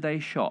 Where do they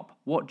shop?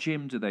 What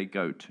gym do they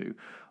go to?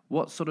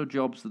 What sort of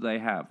jobs do they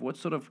have? What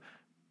sort of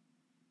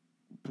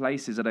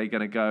places are they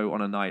going to go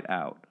on a night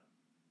out,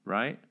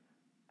 right?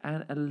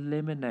 And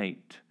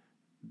eliminate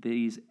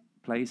these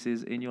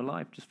places in your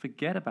life. Just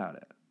forget about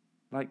it.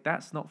 Like,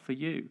 that's not for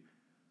you,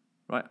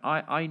 right?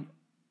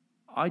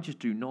 I just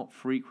do not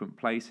frequent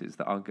places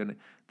that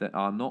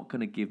are not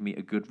gonna give me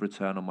a good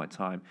return on my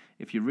time.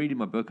 If you're reading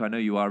my book, I know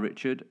you are,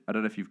 Richard. I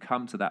don't know if you've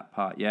come to that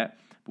part yet,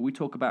 but we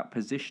talk about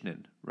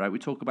positioning, right? We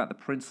talk about the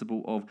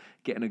principle of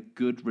getting a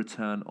good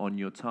return on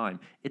your time.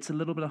 It's a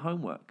little bit of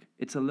homework.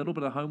 It's a little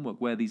bit of homework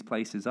where these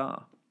places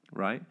are,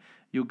 right?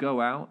 You'll go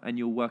out and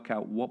you'll work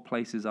out what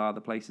places are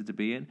the places to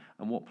be in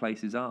and what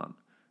places aren't,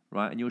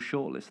 right? And you'll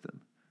shortlist them.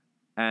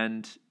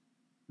 And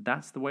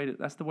that's the way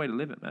to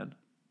live it, man.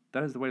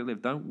 That is the way to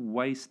live. Don't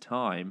waste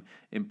time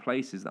in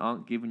places that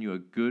aren't giving you a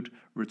good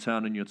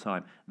return on your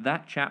time.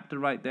 That chapter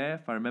right there,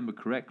 if I remember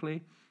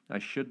correctly, I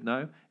should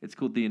know, it's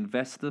called The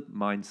Investor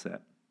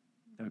Mindset.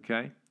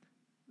 Okay?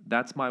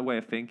 That's my way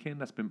of thinking.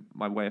 That's been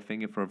my way of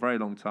thinking for a very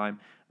long time,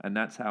 and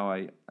that's how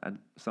and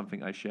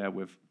something I share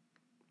with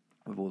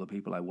all the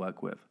people I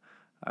work with.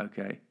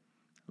 Okay?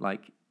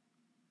 Like,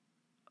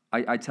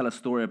 I tell a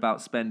story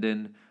about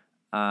spending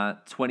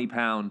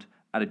 £20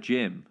 at a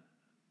gym,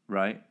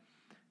 right?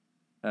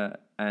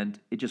 And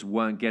it just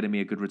weren't getting me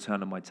a good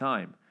return on my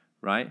time,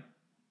 right?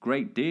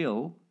 Great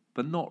deal,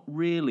 but not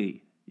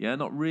really. Yeah,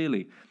 not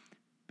really.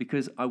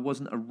 Because I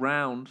wasn't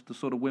around the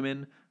sort of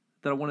women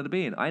that I wanted to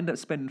be in. I ended up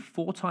spending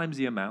 4 times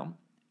the amount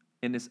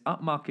in this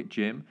upmarket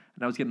gym,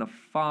 and I was getting a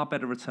far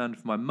better return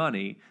for my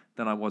money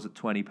than I was at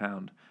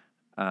 £20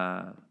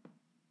 at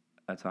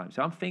a time.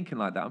 So I'm thinking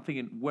like that. I'm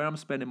thinking where I'm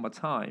spending my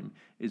time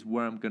is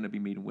where I'm going to be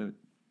meeting women,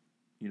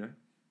 you know?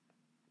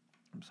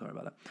 I'm sorry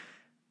about that.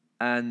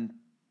 And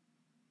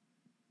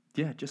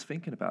yeah, just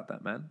thinking about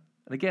that, man.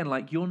 And again,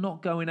 like, you're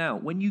not going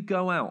out. When you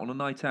go out on a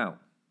night out,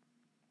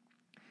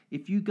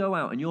 if you go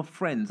out and your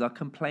friends are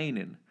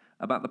complaining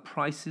about the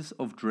prices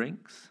of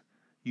drinks,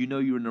 you know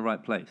you're in the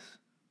right place,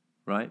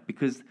 right?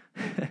 Because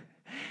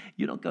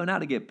you're not going out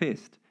to get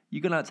pissed.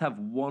 You're going out to have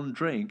one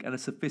drink and a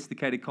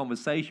sophisticated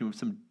conversation with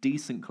some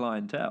decent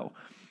clientele,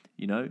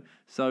 you know?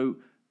 So,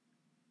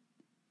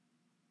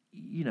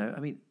 you know, I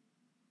mean,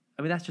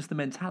 that's just the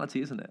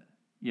mentality, isn't it?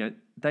 You know,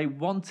 they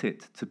want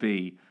it to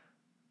be.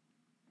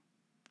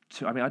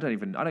 I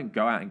don't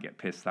go out and get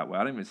pissed that way.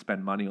 I don't even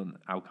spend money on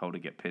alcohol to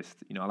get pissed.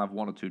 You know, I'll have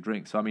 1 or 2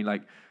 drinks. So, I mean,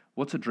 like,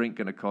 what's a drink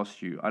going to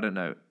cost you? I don't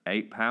know,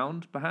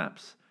 £8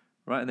 perhaps,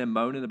 right? And they're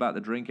moaning about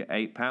the drink at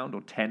 £8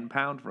 or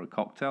 £10 for a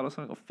cocktail or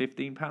something, or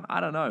 £15. I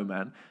don't know,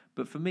 man.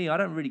 But for me, I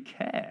don't really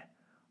care.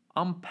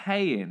 I'm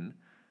paying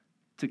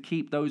to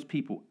keep those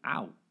people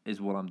out is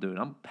what I'm doing.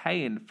 I'm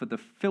paying for the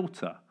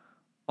filter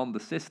on the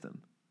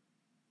system,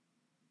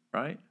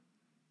 right?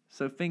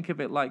 So think of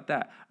it like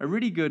that. A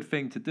really good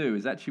thing to do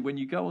is actually when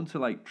you go onto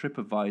like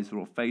TripAdvisor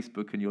or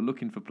Facebook and you're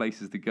looking for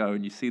places to go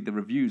and you see the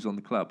reviews on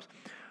the clubs,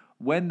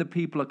 when the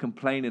people are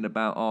complaining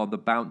about, oh, the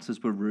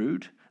bouncers were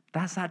rude,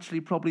 that's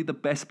actually probably the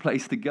best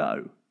place to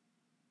go.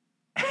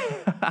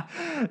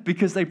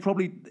 Because they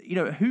probably, you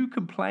know, who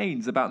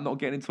complains about not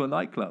getting into a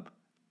nightclub,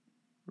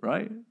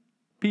 right?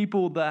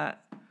 People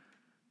that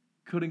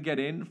couldn't get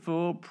in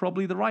for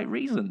probably the right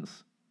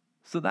reasons.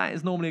 So that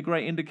is normally a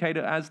great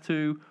indicator as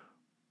to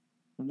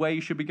where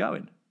you should be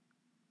going,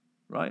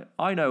 right?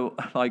 I know,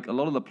 like, a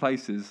lot of the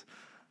places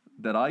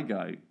that I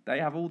go, they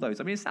have all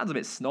those. I mean, it sounds a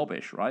bit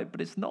snobbish, right?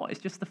 But it's not.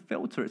 It's just the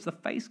filter. It's the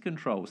face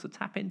control. So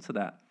tap into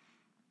that.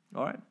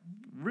 All right?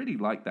 Really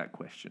like that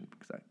question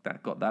because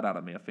that got that out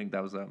of me. I think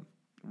that was a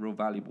real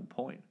valuable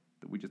point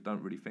that we just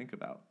don't really think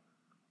about.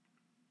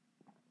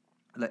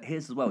 Like,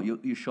 here's as well.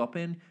 You're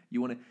shopping.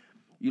 You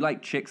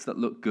like chicks that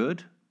look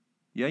good.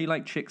 Yeah, you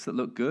like chicks that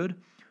look good.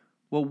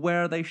 Well,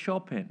 where are they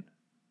shopping?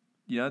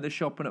 You know, they're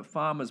shopping at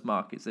farmers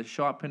markets. They're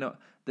shopping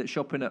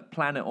at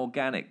Planet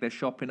Organic. They're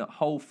shopping at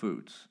Whole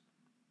Foods.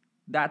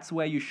 That's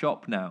where you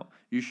shop now.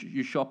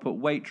 You shop at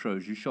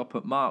Waitrose. You shop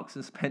at Marks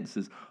and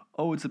Spencer's.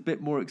 Oh, it's a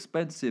bit more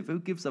expensive. Who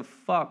gives a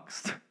fuck?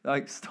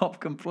 Like, stop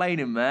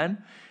complaining,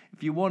 man.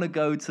 If you want to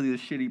go to the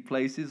shitty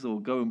places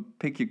or go and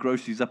pick your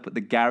groceries up at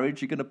the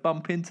garage, you're going to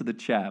bump into the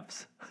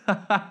chavs.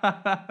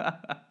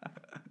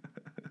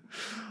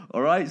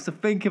 All right? So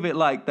think of it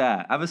like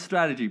that. Have a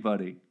strategy,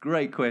 buddy.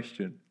 Great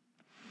question.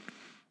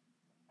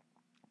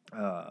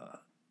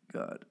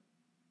 God.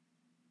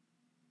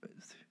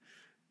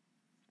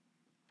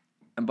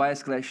 And by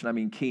escalation, I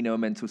mean kino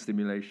mental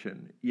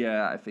stimulation.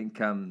 Yeah, I think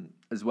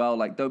as well,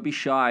 like, don't be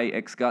shy,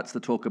 ex-guts, to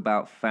talk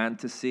about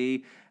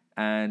fantasy.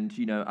 And,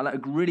 you know, a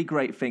really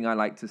great thing I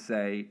like to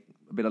say,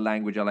 a bit of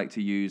language I like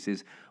to use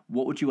is,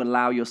 what would you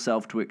allow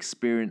yourself to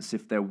experience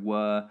if there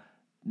were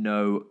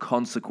no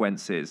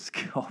consequences?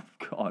 Oh,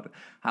 God,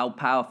 how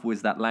powerful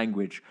is that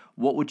language?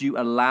 What would you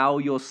allow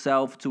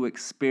yourself to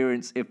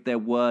experience if there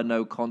were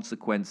no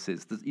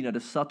consequences? The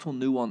subtle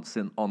nuance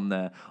on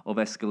there of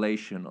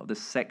escalation, of the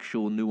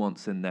sexual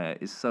nuance in there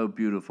is so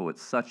beautiful.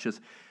 It's such as,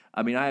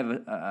 I mean, I have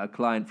a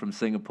client from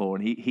Singapore,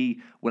 and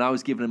he when I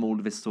was giving him all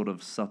of this sort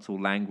of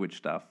subtle language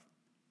stuff,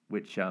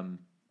 which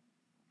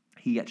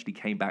he actually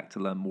came back to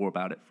learn more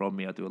about it from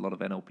me. I do a lot of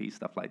NLP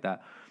stuff like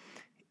that.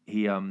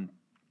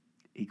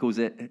 He calls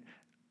it,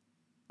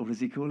 what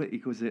does he call it? He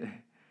calls it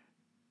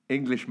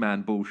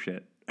Englishman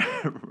bullshit,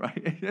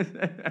 right?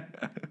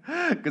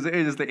 Because it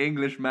is the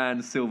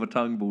Englishman silver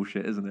tongue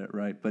bullshit, isn't it,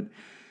 right? But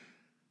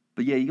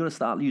yeah, you got to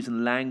start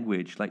using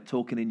language, like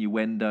talking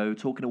innuendo,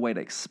 talking in a way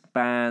that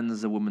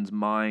expands a woman's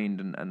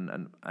mind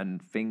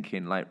and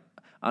thinking. Like,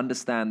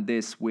 understand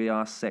this, we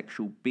are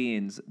sexual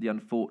beings. The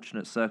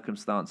unfortunate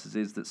circumstances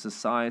is that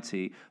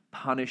society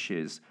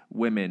punishes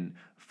women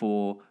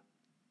for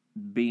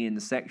being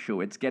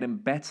sexual. It's getting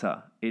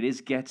better. It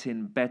is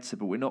getting better,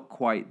 but we're not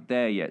quite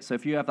there yet. So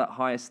if you have that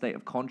higher state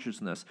of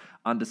consciousness,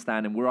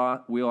 understanding we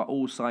are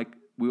all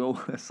we all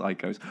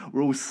psychos.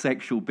 We're all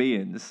sexual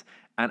beings,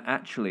 and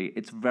actually,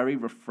 it's very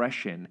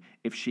refreshing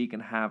if she can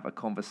have a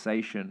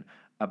conversation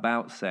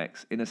about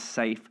sex in a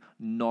safe,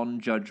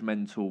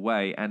 non-judgmental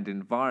way and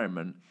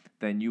environment.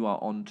 Then you are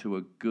onto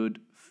a good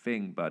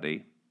thing,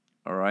 buddy.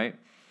 All right.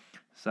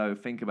 So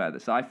think about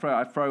this. I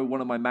throw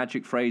one of my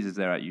magic phrases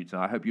there at you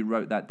tonight. I hope you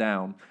wrote that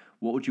down.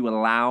 What would you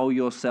allow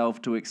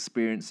yourself to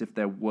experience if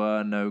there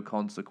were no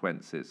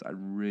consequences? I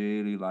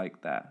really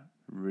like that.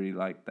 Really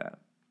like that.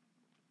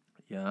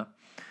 Yeah.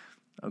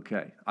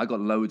 Okay. I got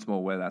loads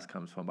more where that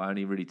comes from, but I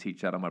only really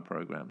teach that on my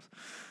programs.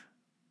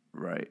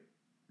 Right.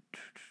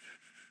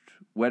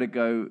 Where to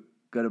go?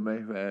 Go to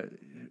Mayfair.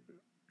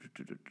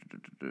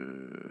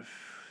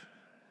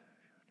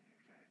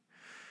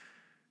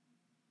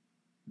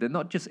 They're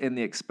not just in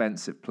the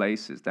expensive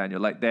places, Daniel.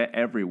 Like, they're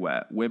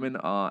everywhere. Women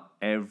are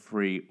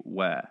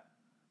everywhere.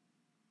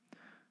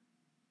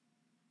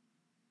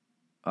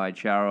 Hi,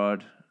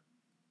 Charod.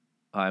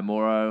 Hi,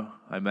 Moro.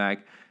 Hi,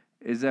 Mag.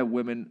 Is there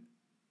women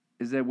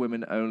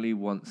only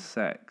want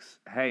sex?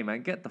 Hey,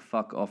 man, get the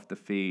fuck off the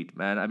feed,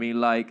 man. I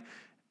mean, like,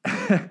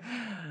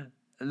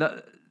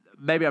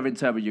 maybe I've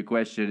interpreted your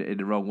question in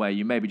the wrong way.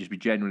 You maybe just be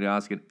genuinely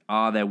asking,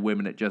 are there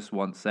women that just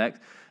want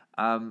sex?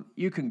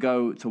 You can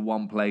go to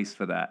one place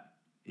for that.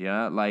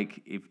 Yeah,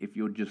 like if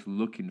you're just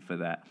looking for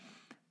that.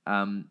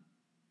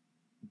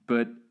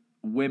 But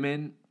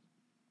women,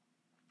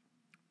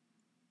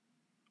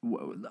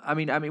 I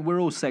mean, we're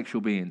all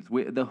sexual beings.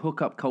 The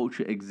hookup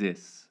culture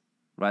exists,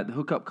 right? The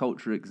hookup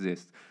culture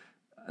exists.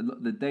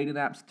 The dating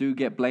apps do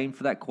get blamed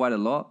for that quite a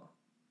lot,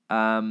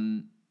 but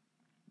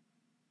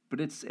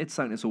it's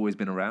something that's always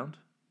been around.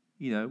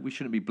 You know, we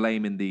shouldn't be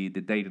blaming the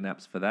dating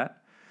apps for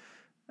that.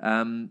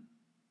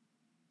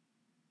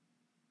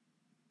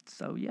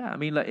 So yeah, I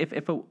mean, like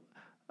if a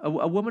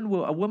woman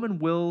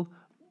will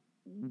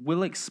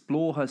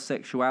explore her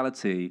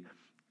sexuality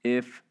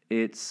if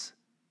it's,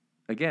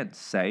 again,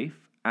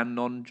 safe and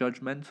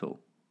non-judgmental,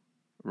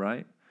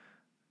 right?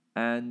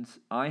 And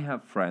I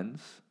have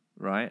friends,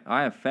 right?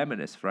 I have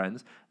feminist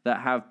friends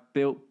that have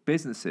built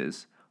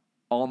businesses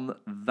on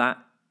that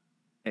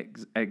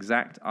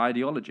exact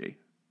ideology,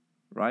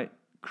 right?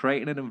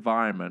 Creating an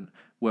environment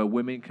where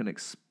women can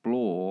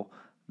explore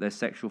their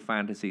sexual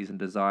fantasies and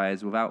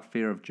desires without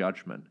fear of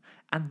judgment.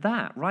 And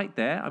that right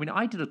there, I mean,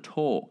 I did a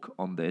talk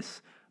on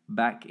this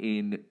back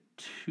in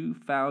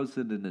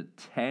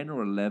 2010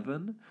 or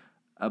 11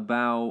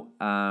 about,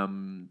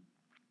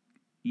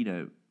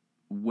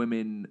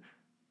 women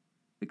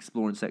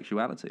exploring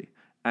sexuality.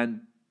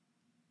 And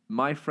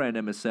my friend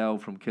MSL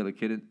from Killing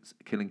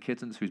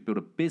Kittens, who's built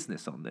a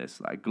business on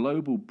this, like a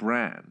global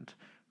brand,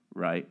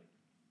 right?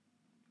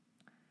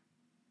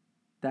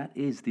 That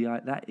is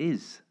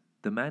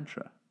the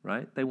mantra,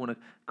 right? They want to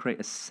create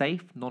a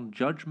safe,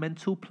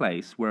 non-judgmental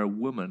place where a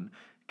woman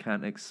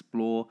can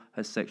explore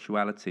her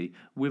sexuality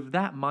with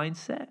that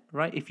mindset,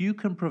 right? If you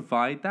can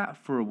provide that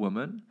for a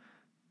woman,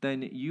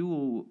 then you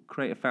will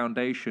create a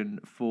foundation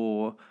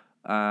for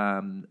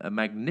a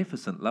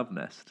magnificent love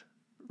nest,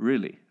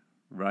 really,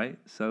 right?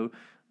 So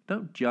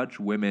don't judge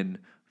women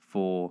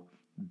for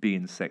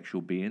being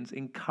sexual beings.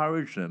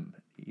 Encourage them,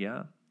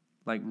 yeah?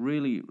 Like,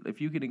 really, if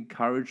you can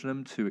encourage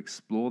them to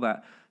explore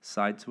that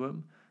side to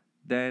them,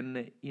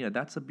 then,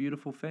 that's a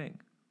beautiful thing,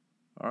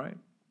 all right?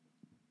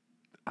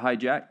 Hi,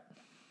 Jack.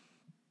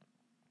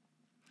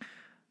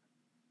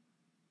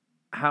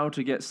 How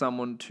to get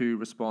someone to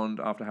respond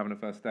after having a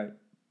first date?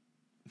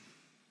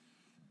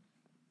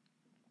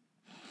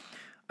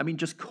 I mean,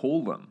 just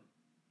call them,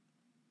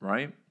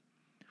 right?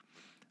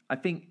 I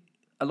think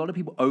a lot of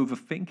people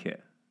overthink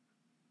it.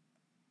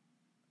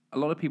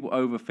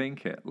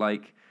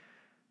 Like,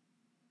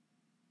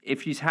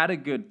 if she's had a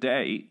good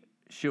date,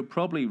 she'll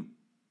probably,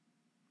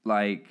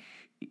 like,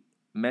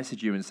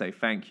 message you and say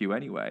thank you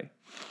anyway.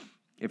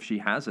 If she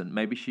hasn't,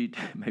 maybe she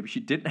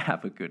didn't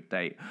have a good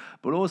date.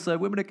 But also,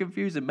 women are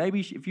confusing. Maybe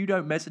if you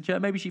don't message her,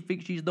 maybe she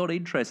thinks she's not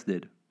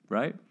interested,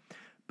 right?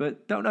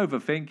 But don't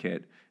overthink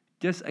it.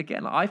 Just,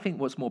 again, I think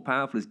what's more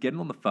powerful is getting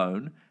on the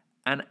phone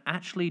and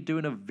actually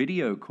doing a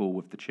video call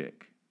with the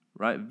chick,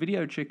 right?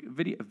 Video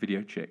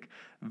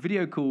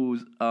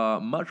calls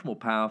are much more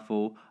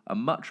powerful, are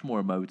much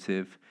more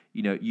emotive.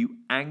 You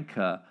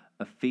anchor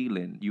a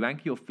feeling. You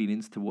anchor your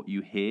feelings to what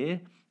you hear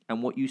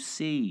and what you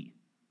see,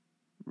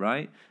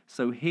 right?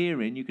 So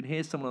you can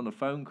hear someone on a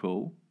phone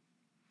call,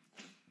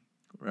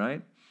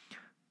 right?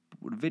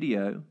 With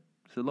video,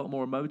 it's a lot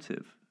more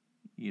emotive,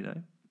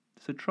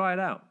 So try it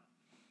out.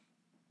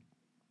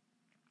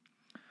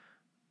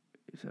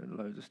 So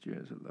loads of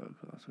students at low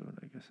class,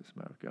 I guess it's a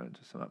matter of going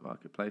to some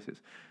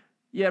marketplaces.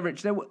 Yeah,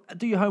 Rich,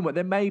 do your homework.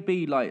 There may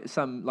be like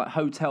some like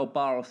hotel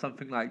bar or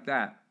something like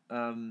that.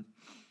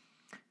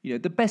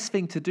 The best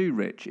thing to do,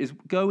 Rich, is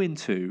go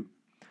into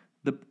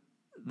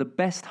the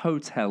best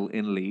hotel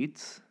in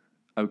Leeds.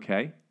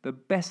 Okay, the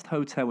best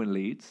hotel in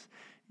Leeds.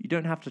 You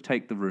don't have to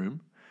take the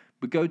room,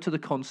 but go to the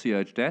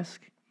concierge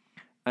desk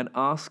and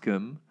ask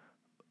them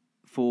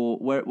for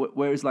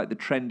where is like the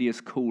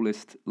trendiest,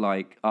 coolest,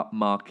 like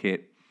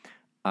upmarket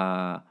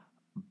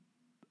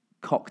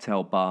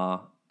cocktail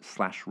bar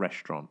slash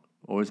restaurant?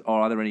 Or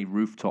are there any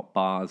rooftop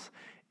bars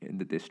in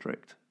the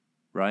district,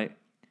 right?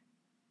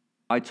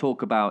 I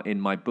talk about in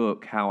my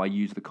book how I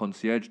use the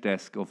concierge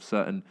desk of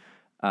certain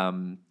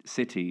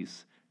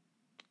cities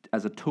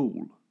as a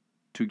tool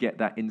to get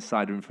that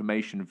insider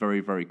information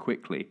very, very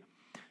quickly.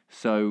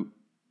 So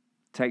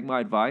take my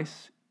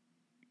advice,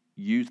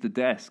 use the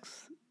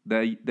desks.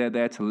 They're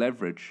there to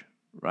leverage,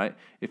 right?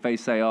 If they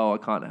say, oh, I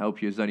can't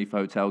help you, it's only for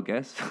hotel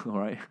guests, all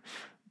right,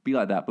 be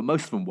like that. But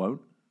most of them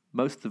won't.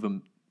 Most of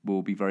them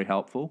will be very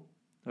helpful,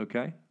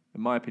 okay?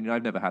 In my opinion,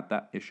 I've never had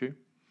that issue,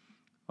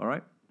 all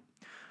right?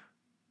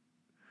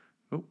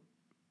 Oh.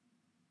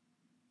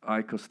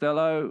 Hi,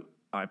 Costello.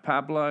 Hi,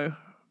 Pablo.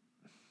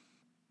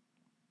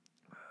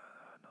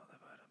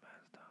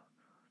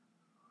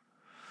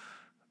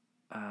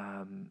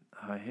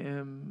 Hi,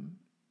 him.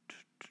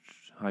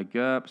 Hi,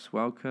 GURPS.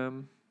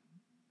 Welcome.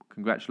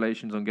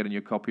 Congratulations on getting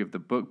your copy of the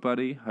book,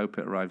 buddy. Hope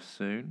it arrives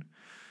soon.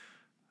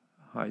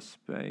 Hi,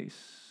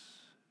 Space.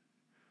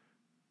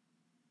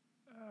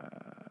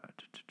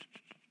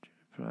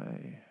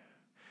 Play.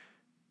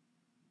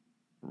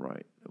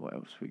 Right. What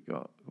else we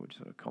got? We'll just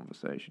have a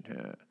conversation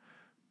here.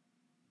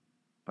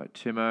 Hi,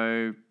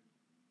 Timo.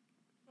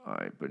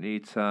 Hi,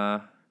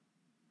 Bonita.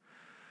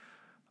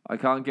 I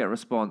can't get a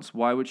response.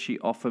 Why would she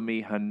offer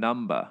me her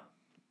number?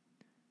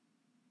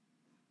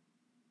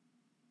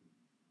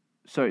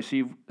 Sorry,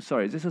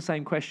 is this the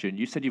same question?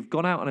 You said you've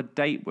gone out on a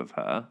date with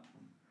her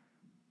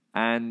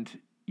and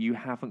you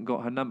haven't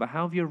got her number.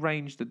 How have you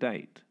arranged a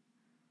date?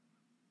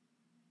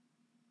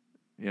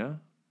 Yeah?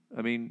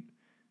 I mean,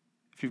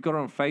 if you've got her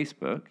on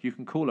Facebook, you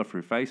can call her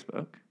through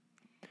Facebook.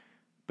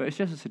 But it's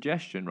just a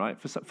suggestion, right?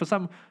 For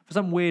some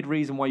weird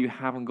reason why you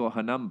haven't got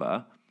her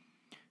number,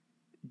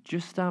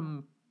 just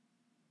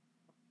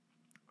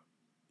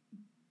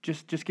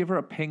give her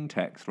a ping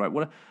text, right?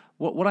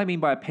 What I mean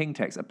by a ping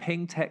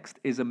text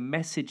is a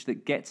message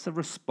that gets a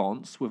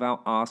response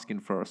without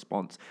asking for a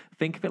response.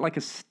 Think of it like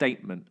a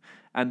statement,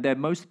 and they're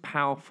most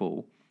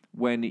powerful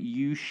when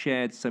you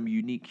shared some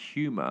unique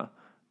humor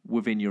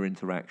within your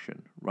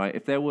interaction, right?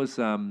 If there was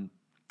some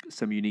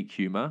unique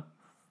humor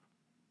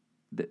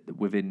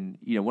within,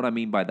 what I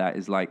mean by that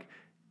is like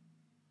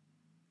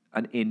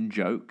an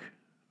in-joke,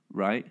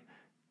 right?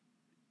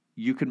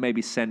 You could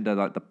maybe send her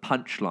like the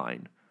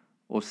punchline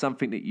or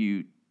something that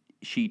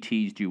she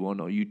teased you on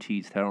or you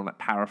teased her on, like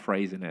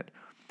paraphrasing it,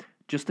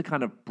 just to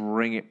kind of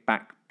bring it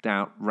back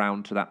down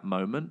round to that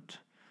moment.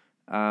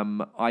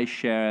 I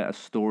share a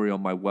story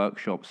on my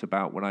workshops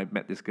about when I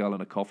met this girl in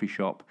a coffee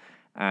shop,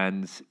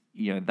 and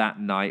that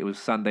night, it was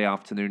Sunday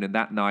afternoon, and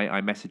that night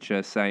I messaged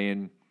her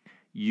saying,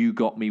 you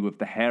got me with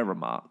the hair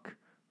remark,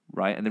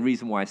 right? And the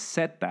reason why I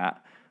said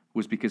that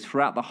was because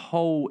throughout the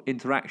whole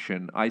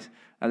interaction, at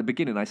the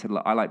beginning I said,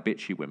 look, I like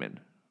bitchy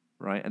women,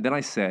 right? And then I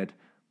said,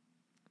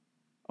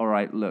 all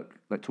right, look,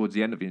 like towards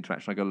the end of the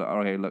interaction, I go,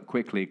 look,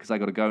 quickly, because I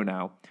got to go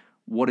now.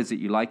 What is it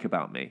you like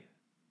about me,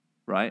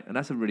 right? And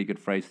that's a really good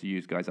phrase to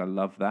use, guys. I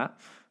love that.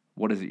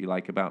 What is it you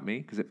like about me?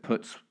 Because it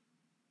puts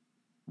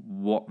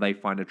what they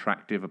find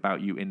attractive about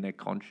you in their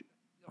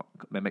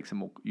makes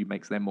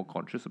them more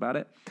conscious about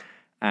it,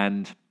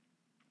 and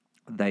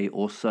they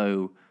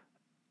also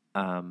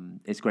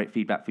it's great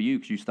feedback for you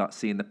because you start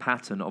seeing the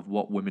pattern of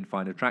what women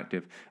find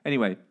attractive.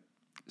 Anyway,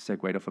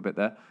 segued off a bit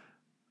there.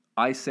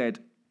 I said,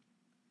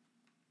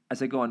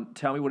 go on,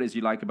 tell me what it is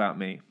you like about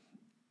me.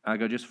 I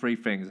go, just 3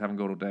 things. I haven't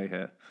got all day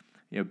here.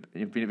 You've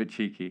been a bit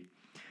cheeky.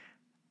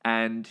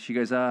 And she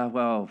goes,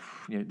 well,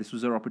 this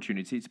was her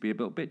opportunity to be a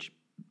little bitch.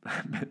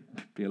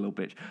 Be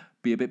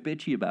a bit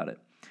bitchy about it.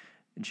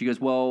 And she goes,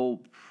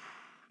 well,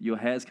 your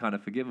hair's kind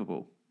of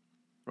forgivable,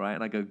 right?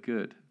 And I go,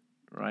 good,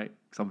 right?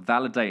 Because I'm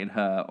validating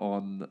her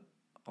on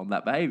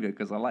that behavior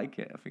because I like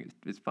it. I think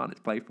it's fun, it's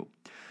playful.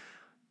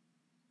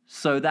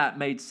 So that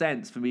made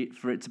sense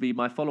for it to be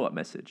my follow-up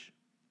message,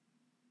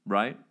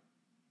 right?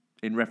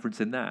 In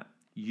referencing that,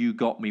 you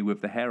got me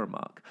with the hair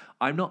remark.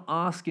 I'm not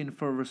asking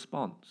for a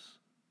response.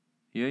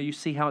 Yeah, you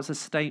see how it's a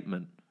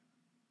statement.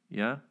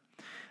 Yeah,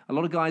 a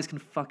lot of guys can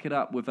fuck it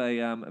up with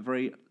a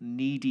very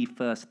needy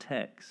first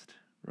text,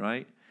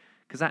 right?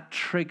 Because that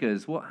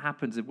triggers what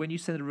happens if when you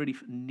send a really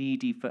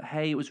needy,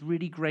 hey, it was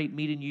really great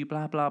meeting you,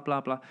 blah blah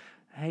blah blah.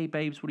 Hey,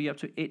 babes, what are you up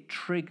to? It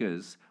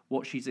triggers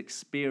what she's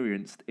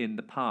experienced in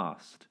the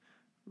past,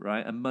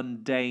 right? A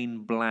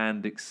mundane,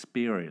 bland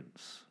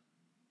experience,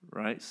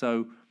 right?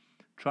 So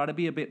try to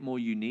be a bit more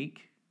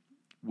unique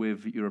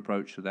with your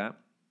approach to that.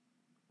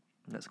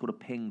 That's called a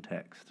ping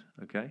text,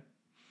 okay?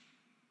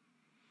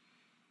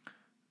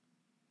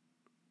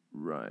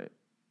 Right.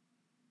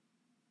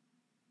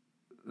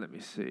 Let me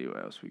see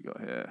what else we got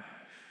here.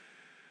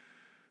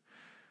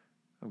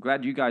 I'm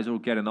glad you guys are all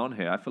getting on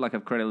here. I feel like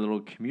I've created a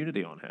little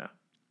community on here.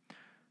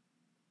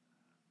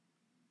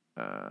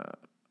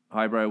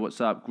 Hi, bro.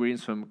 What's up?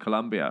 Greetings from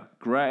Colombia.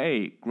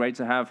 Great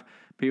to have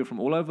people from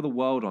all over the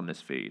world on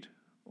this feed.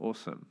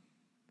 Awesome.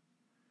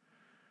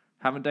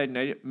 Haven't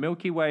dated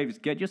Milky Waves.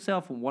 Get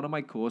yourself on one of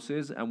my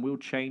courses and we'll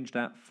change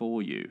that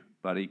for you,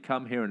 buddy.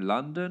 Come here in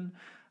London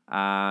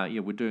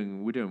We're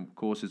doing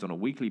courses on a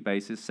weekly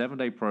basis,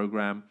 7-day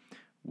program.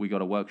 We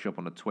got a workshop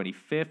on the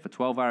 25th, a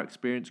 12-hour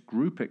experience,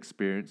 group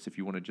experience. If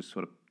you want to just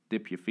sort of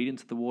dip your feet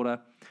into the water,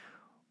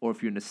 or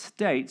if you're in the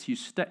States,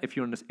 if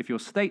you're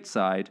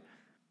stateside,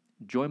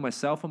 join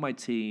myself and my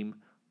team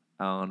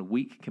on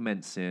week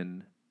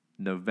commencing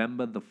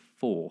November the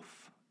 4th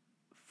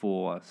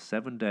for a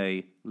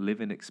 7-day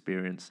live-in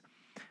experience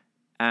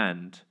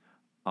and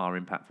our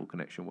Impactful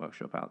Connection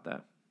workshop out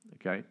there.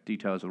 Okay,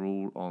 details are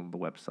all on the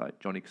website,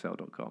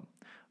 johnnycassell.com.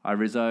 Hi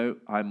Rizzo,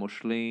 hi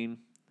Moshleen,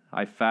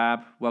 hi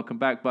Fab, welcome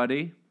back,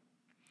 buddy.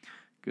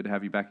 Good to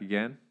have you back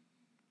again.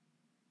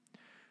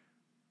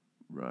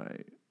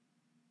 Right.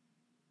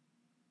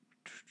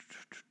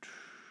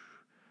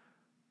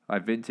 Hi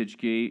Vintage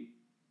Geek,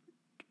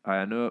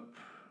 hi Anup.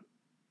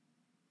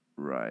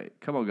 Right,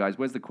 come on guys,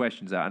 where's the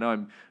questions at? I know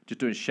I'm just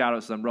doing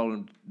shout-outs as I'm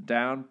rolling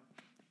down,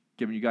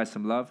 giving you guys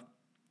some love.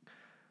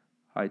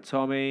 Hi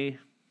Tommy.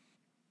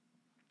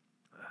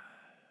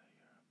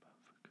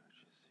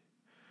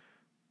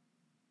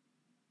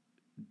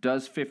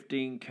 Does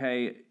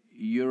 15k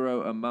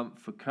euro a month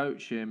for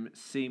coaching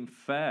seem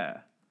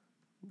fair?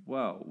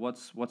 Well,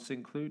 what's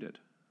included?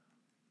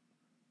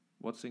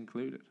 What's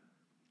included?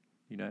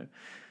 You know,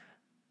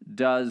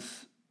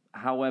 does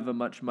however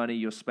much money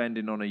you're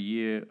spending on a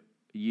year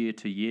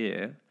to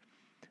year,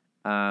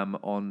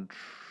 on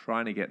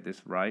trying to get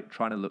this right,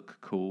 trying to look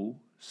cool,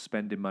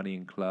 spending money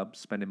in clubs,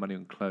 spending money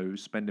on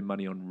clothes, spending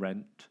money on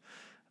rent,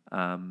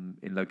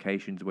 in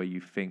locations where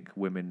you think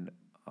women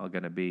are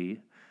going to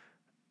be,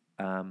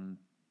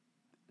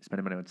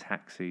 spending money on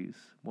taxis.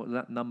 What does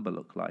that number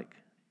look like?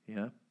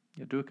 Yeah,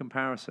 do a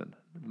comparison.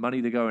 Money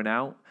they're going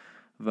out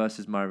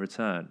versus my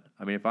return.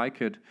 I mean, if I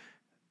could,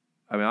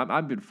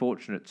 I've been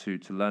fortunate to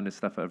learn this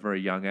stuff at a very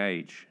young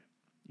age,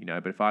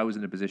 but if I was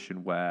in a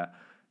position where,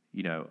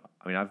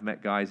 I've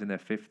met guys in their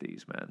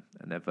 50s, man,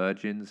 and they're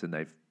virgins, and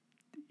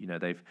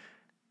they've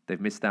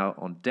missed out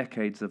on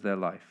decades of their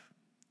life,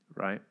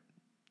 right?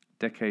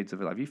 Decades of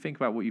their life. You think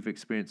about what you've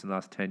experienced in the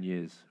last 10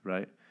 years,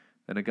 right?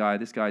 And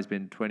this guy's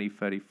been 20,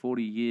 30,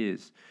 40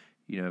 years,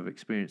 of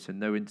experience and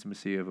no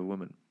intimacy of a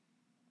woman.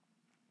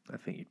 I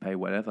think he'd pay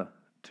whatever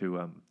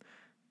to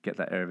get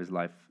that area of his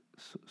life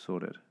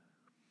sorted,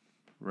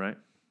 right?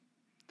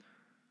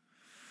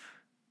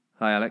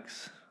 Hi,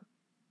 Alex.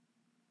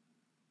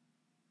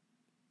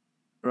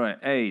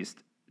 Right, A's.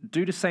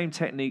 Do the same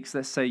techniques,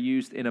 let's say,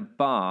 used in a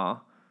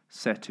bar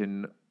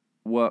setting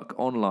work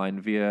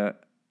online via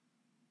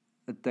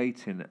a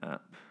dating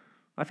app?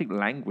 I think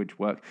language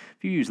work.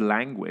 If you use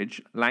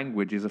language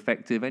is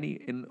effective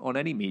on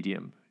any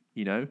medium.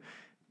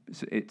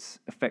 It's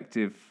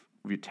effective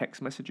with your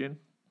text messaging,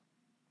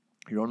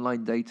 your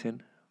online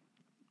dating,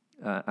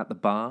 at the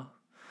bar.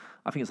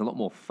 I think it's a lot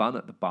more fun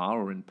at the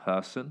bar or in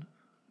person,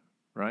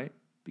 right?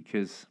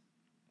 Because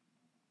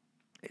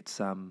it's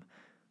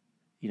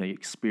you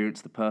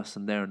experience the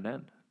person there and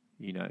then.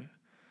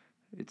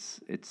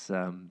 It's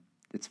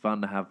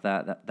fun to have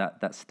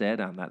that stare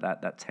down,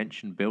 that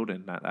tension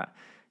building, that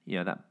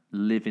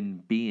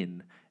living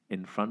being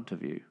in front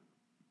of you.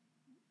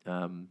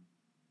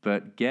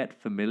 But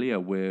get familiar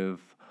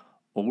with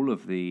all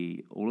of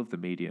the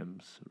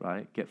mediums,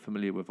 right? Get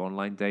familiar with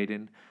online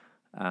dating,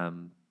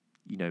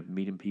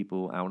 meeting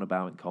people out and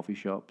about in coffee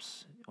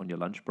shops on your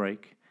lunch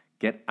break.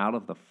 Get out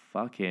of the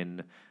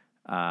fucking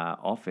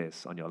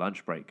office on your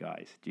lunch break,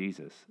 guys.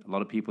 Jesus. A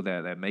lot of people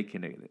they're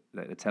making it,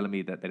 they're telling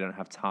me that they don't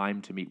have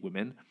time to meet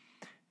women.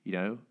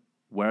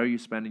 Where are you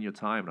spending your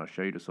time? And I'll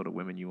show you the sort of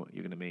women you're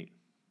going to meet.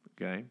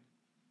 Okay.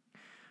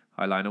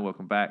 Hi, Lionel.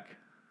 Welcome back.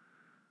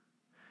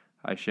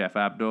 Hi, Chef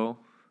Abdul.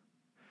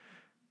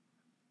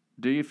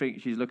 Do you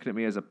think she's looking at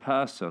me as a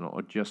person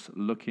or just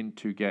looking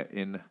to get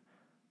in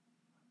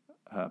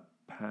her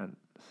pants?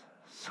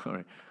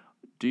 Sorry.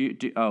 Do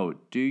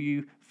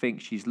you think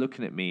she's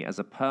looking at me as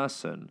a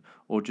person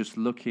or just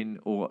looking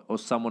or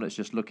someone that's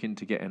just looking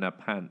to get in her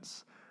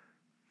pants?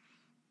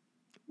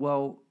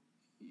 Well,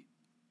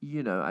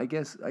 I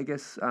guess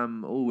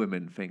all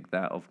women think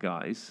that of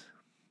guys,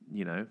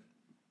 and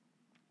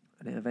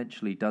it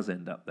eventually does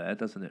end up there,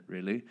 doesn't it?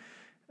 Really,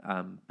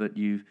 but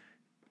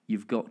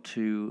you've got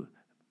to,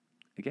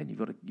 again, you've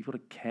got to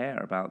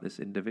care about this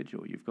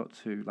individual. You've got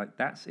to,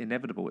 that's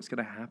inevitable. It's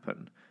going to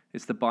happen.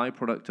 It's the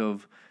byproduct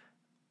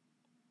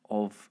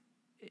of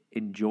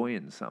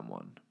enjoying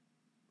someone,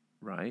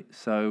 right?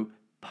 So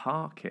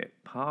park it.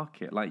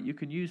 You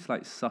can use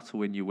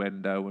subtle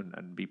innuendo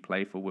and be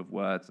playful with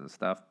words and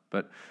stuff,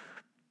 but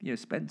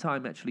spend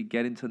time actually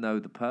getting to know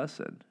the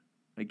person.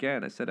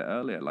 Again, I said it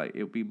earlier,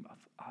 it'll be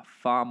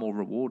far more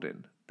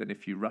rewarding than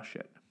if you rush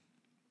it.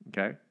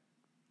 Okay?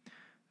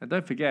 And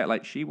don't forget,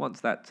 she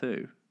wants that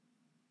too.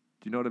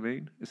 Do you know what I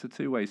mean? It's a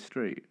two-way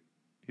street.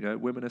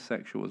 Women are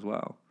sexual as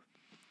well.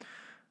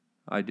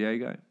 Hi,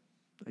 Diego.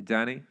 Hi,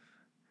 Danny.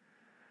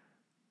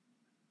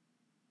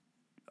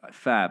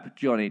 Fab.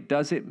 Johnny,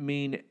 does it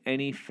mean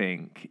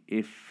anything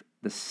if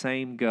the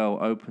same girl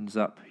opens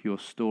up your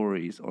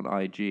stories on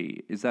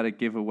IG? Is that a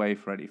giveaway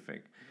for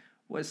anything?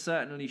 Well, it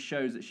certainly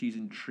shows that she's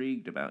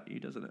intrigued about you,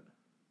 doesn't it?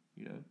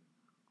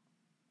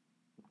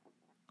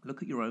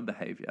 Look at your own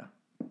behavior.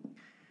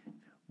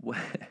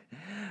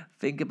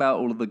 Think about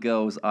all of the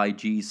girls'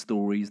 IG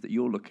stories that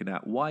you're looking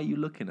at. Why are you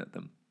looking at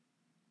them?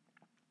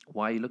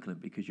 Why are you looking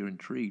at them? Because you're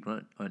intrigued,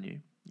 right? Aren't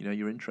you? You know,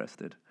 you're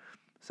interested.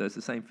 So it's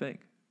the same thing,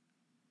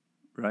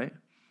 right?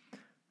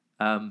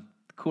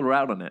 Call her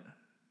out on it.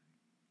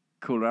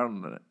 Call her out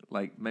on it.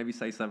 Like, maybe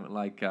say something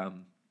like,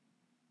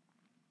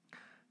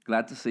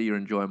 glad to see you're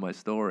enjoying my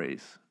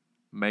stories.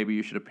 Maybe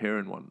you should appear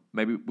in one.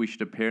 Maybe we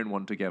should appear in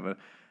one together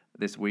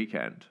this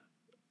weekend.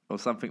 Or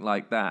something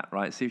like that,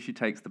 right? See if she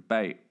takes the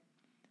bait.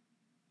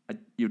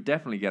 You'll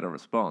definitely get a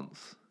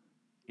response.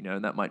 You know,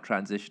 and that might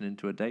transition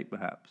into a date,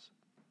 perhaps.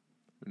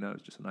 Who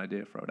knows? Just an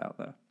idea. Throw it out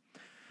there.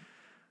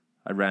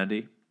 Hi,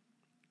 Randy.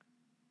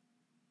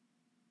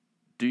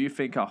 Do you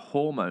think our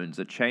hormones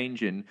are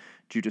changing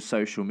due to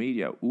social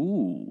media?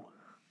 Ooh.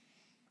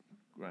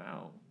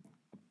 Wow.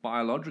 A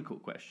biological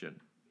question.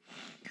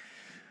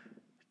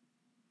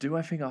 Do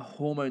I think our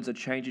hormones are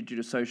changing due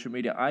to social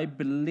media? I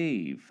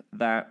believe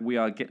that we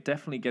are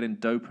definitely getting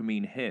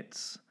dopamine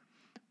hits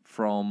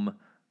from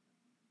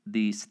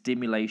the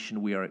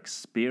stimulation we are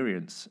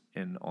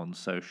experiencing on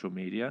social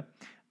media.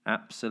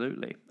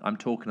 Absolutely. I'm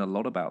talking a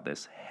lot about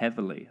this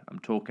heavily. I'm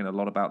talking a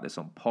lot about this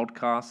on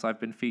podcasts I've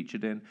been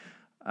featured in.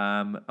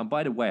 And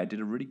by the way, I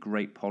did a really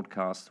great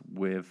podcast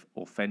with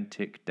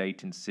Authentic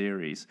Dating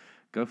Series.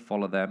 Go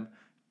follow them.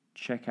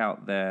 Check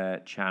out their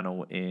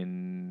channel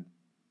in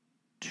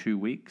 2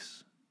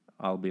 weeks.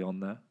 I'll be on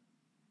there.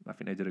 I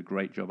think they did a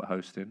great job at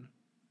hosting.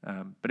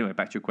 But anyway,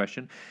 back to your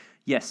question.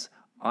 Yes,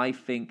 I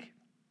think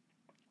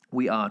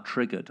we are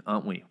triggered,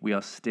 aren't we? We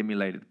are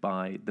stimulated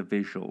by the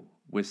visual.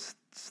 We're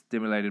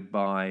stimulated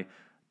by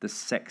the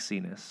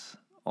sexiness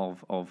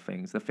of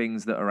things, the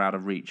things that are out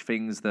of reach,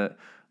 things that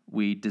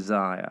we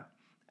desire.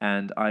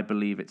 And I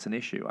believe it's an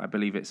issue. I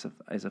believe it's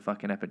a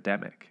fucking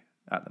epidemic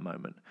at the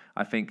moment.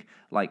 I think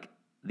like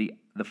the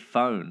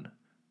phone,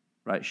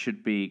 right,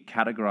 should be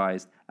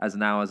categorized as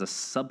now as a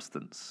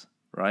substance,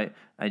 right?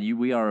 And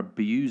we are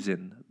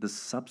abusing the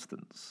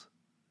substance,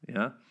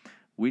 yeah?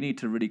 We need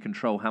to really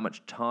control how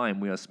much time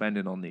we are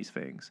spending on these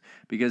things.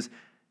 Because,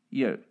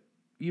 you know,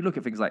 you look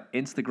at things like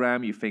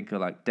Instagram, you think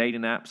of like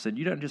dating apps, and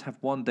you don't just have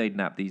one dating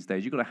app these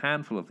days. You've got a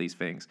handful of these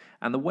things.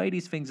 And the way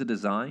these things are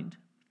designed,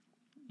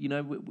 you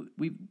know,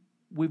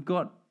 we've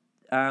got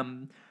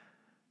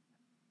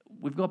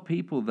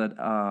people that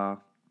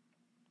are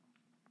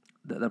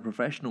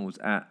professionals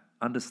at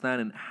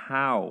understanding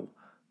how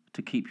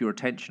to keep your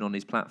attention on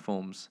these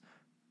platforms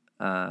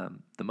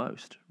the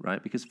most,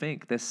 right? Because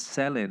they're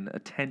selling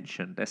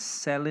attention. They're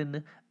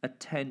selling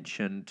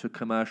attention to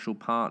commercial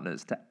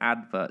partners, to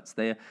adverts.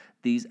 All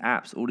these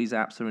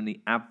apps are in the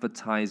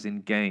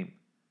advertising game.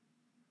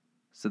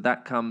 So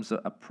that comes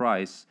at a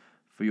price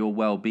for your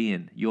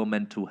well-being, your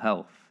mental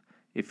health.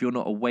 If you're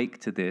not awake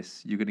to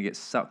this, you're going to get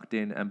sucked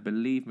in. And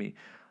believe me,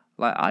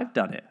 like I've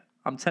done it.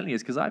 I'm telling you,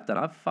 it's because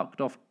I've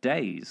fucked off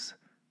days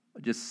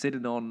just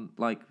sitting on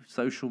like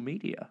social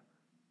media,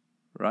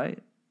 right?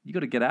 You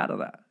got to get out of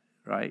that,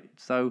 right?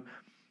 So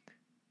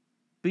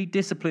be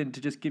disciplined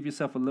to just give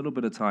yourself a little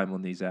bit of time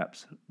on these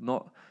apps,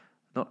 not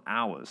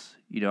hours.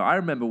 You know, I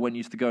remember when you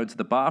used to go into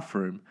the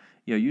bathroom,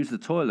 you know, use the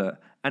toilet,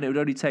 and it would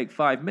only take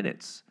 5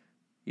 minutes.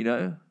 You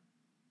know,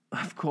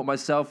 I've caught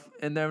myself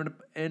in there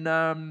when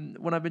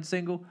I've been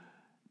single,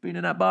 being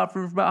in that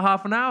bathroom for about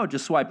half an hour,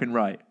 just swiping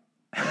right.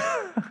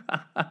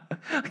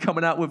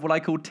 Coming out with what I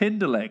call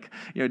Tinder leg,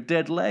 you know,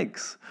 dead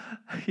legs.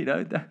 You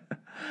know,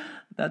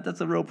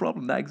 that's a real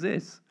problem that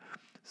exists.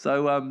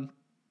 So,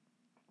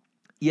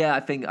 yeah, I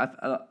think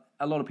a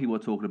lot of people are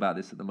talking about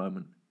this at the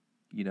moment.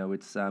 You know,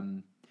 it's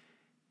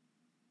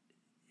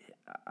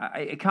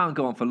it can't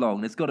go on for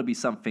long. There's got to be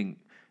something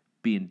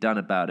being done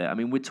about it. I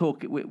mean, we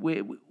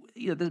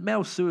you know, the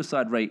male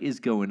suicide rate is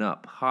going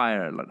up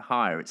higher and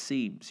higher. It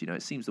seems, you know,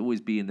 it seems to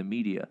always be in the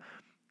media.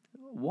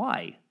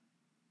 Why?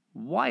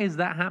 Why is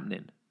that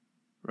happening?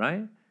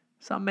 Right?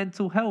 It's our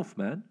mental health,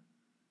 man.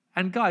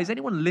 And guys,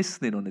 anyone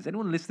listening on this,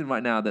 anyone listening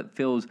right now that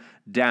feels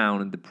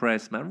down and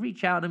depressed, man,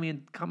 reach out to me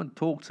and come and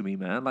talk to me,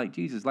 man. Like,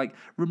 Jesus, like,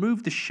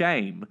 remove the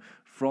shame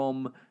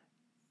from,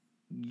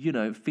 you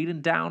know,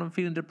 feeling down and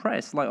feeling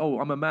depressed. Like, oh,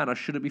 I'm a man, I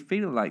shouldn't be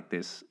feeling like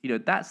this. You know,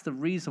 that's the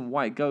reason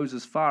why it goes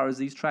as far as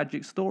these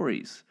tragic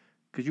stories.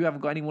 Because you haven't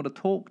got anyone to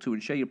talk to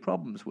and share your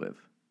problems with,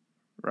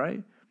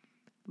 right?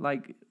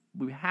 Like,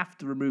 we have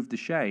to remove the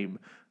shame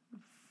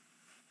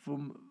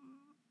from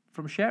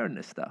sharing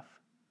this stuff,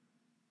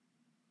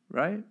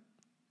 right?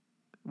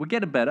 We're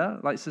getting better.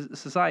 Like,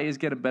 society is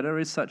getting better. There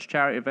is such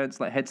charity events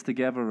like Heads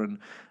Together and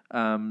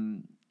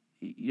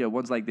you know,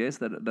 ones like this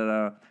that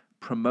are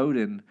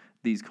promoting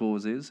these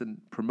causes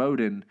and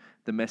promoting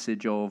the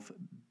message of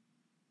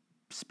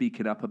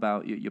speaking up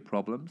about your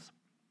problems.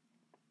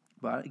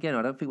 But again,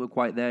 I don't think we're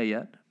quite there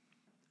yet.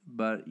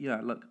 But, you know,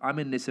 look, I'm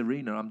in this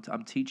arena.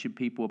 I'm teaching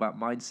people about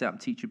mindset. I'm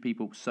teaching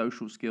people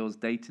social skills,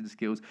 dating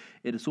skills.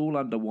 It is all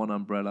under one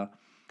umbrella.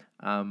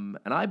 And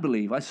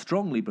I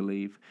strongly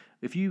believe,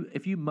 if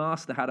you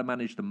master how to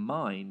manage the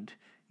mind,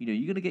 you know,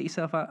 you're going to get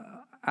yourself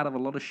out of a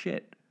lot of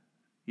shit.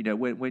 You know,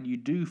 when you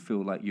do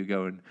feel like you're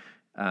going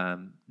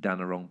down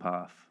the wrong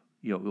path,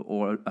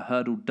 or a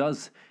hurdle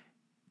does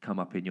come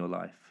up in your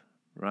life,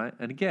 right?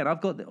 And again,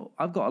 I've got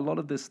a lot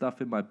of this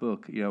stuff in my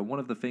book. One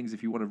of the things,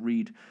 if you want to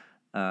read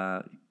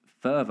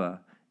further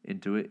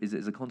into it,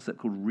 is a concept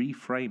called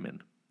reframing.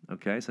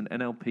 Okay, it's an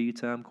NLP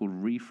term called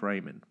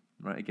reframing,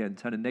 right? Again,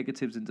 turning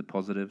negatives into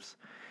positives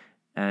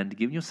and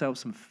giving yourself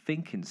some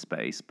thinking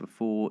space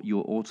before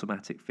your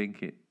automatic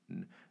thinking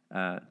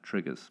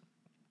triggers.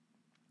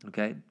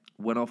 Okay,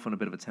 went off on a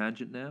bit of a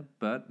tangent there,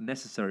 but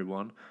necessary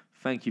one.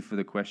 Thank you for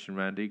the question,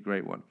 Randy.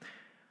 Great one.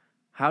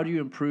 How do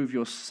you improve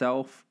your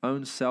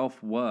own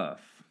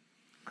self-worth?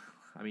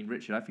 I mean,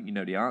 Richard, I think you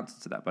know the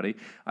answer to that, buddy.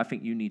 I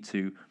think you need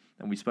to,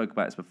 and we spoke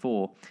about this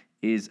before,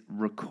 is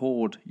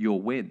record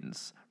your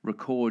wins,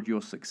 record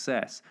your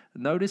success.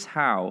 Notice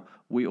how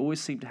we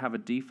always seem to have a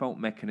default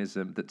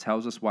mechanism that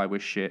tells us why we're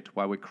shit,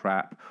 why we're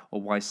crap,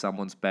 or why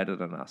someone's better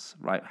than us,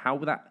 right? How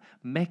that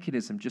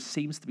mechanism just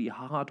seems to be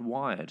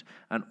hardwired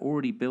and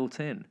already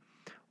built in.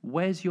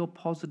 Where's your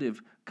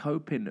positive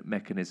coping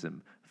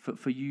mechanism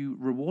for you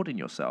rewarding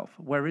yourself?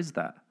 Where is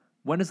that?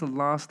 When is the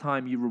last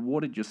time you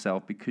rewarded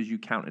yourself because you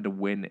counted a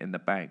win in the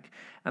bank?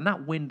 And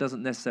that win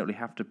doesn't necessarily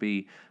have to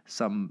be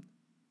some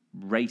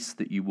race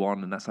that you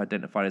won and that's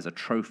identified as a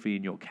trophy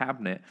in your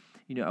cabinet.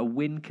 A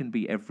win can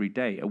be every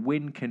day. A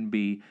win can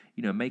be,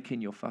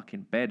 making your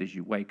fucking bed as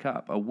you wake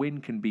up. A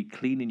win can be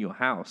cleaning your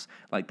house.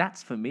 Like,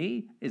 that's, for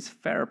me, is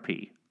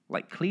therapy.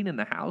 Like, cleaning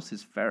the house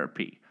is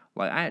therapy.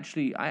 Like,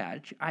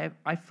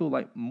 I feel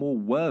like more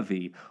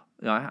worthy.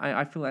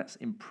 I feel that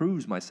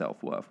improves my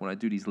self-worth when I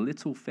do these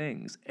little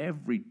things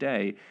every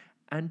day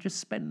and just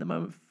spend the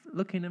moment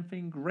looking and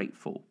feeling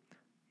grateful.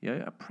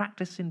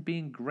 Practicing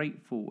being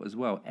grateful as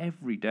well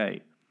every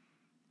day.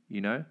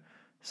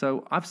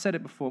 So I've said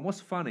it before. And what's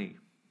funny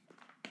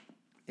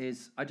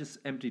is I just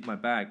emptied my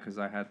bag because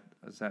I had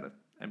to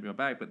empty my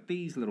bag. But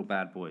these little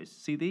bad boys,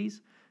 see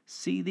these?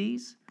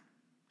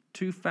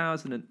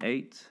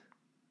 2008,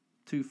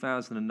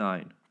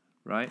 2009,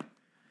 right?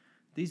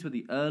 These were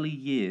the early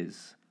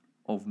years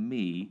of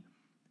me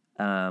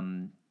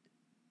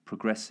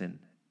progressing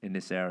in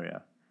this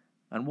area.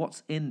 And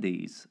what's in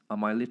these are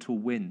my little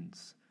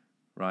wins,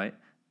 right?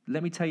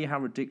 Let me tell you how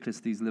ridiculous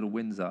these little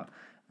wins are.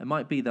 It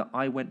might be that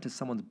I went to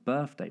someone's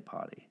birthday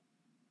party.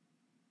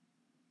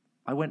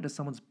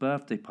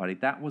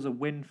 That was a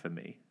win for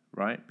me,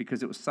 right?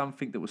 Because it was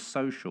something that was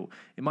social.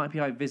 It might be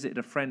I visited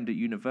a friend at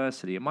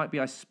university. It might be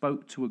I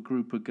spoke to a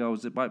group of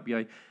girls. It might be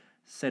I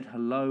said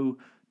hello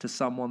to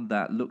someone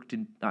that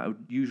I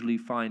would usually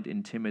find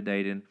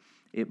intimidating.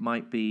 It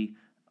might be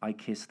I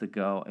kissed a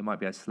girl. It might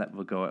be I slept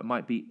with a girl. It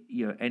might be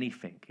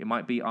anything. It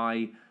might be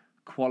I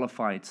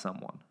qualified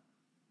someone,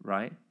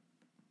 right?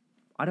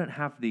 I don't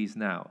have these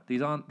now.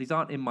 These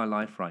aren't in my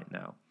life right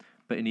now.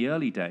 But in the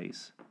early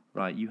days,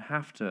 right, you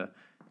have to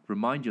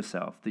remind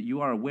yourself that you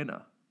are a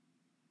winner.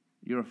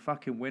 You're a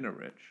fucking winner,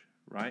 Rich,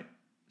 right?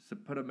 So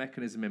put a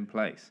mechanism in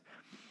place.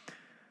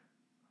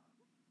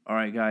 All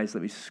right, guys,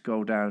 let me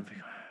scroll down.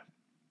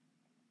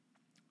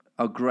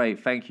 Oh,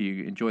 great. Thank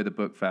you. Enjoy the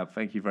book, Fab.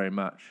 Thank you very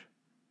much.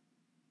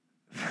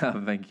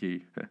 Thank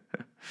you.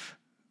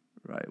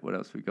 Right, what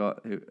else we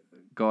got? I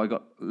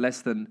got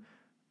less than...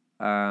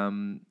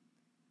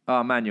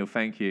 Manuel,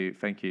 thank you.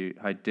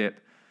 Hi, Dip.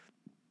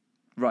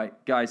 Right,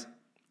 guys.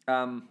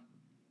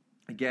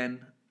 Again,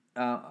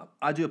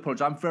 I do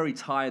apologize. I'm very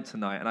tired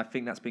tonight, and I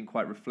think that's been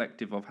quite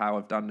reflective of how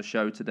I've done the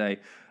show today.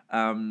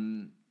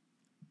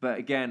 But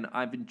again,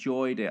 I've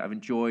enjoyed it. I've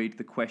enjoyed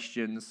the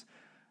questions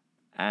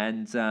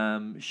and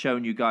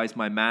shown you guys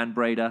my man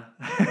braider.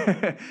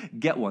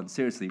 Get one,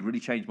 seriously. Really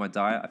changed my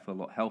diet. I feel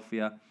a lot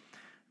healthier.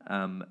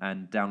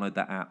 And download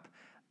that app,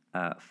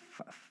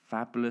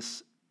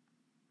 Fabulous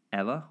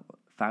Ella.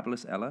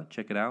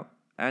 Check it out.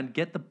 And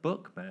get the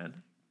book,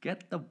 man.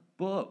 Get the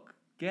book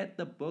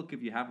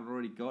if you haven't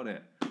already got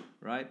it,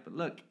 right? But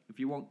look, if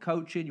you want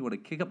coaching, you want to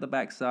kick up the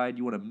backside,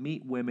 you want to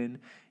meet women,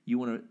 you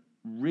want to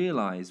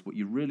realize what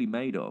you're really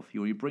made of,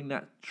 you bring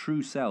that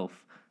true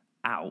self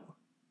out,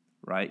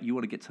 right? You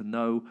want to get to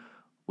know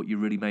what you're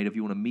really made of.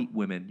 You want to meet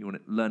women. You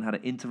want to learn how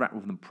to interact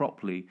with them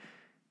properly.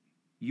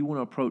 You want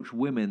to approach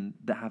women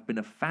that have been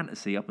a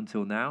fantasy up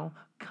until now.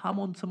 Come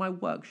onto my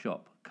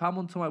workshop.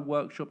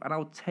 And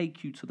I'll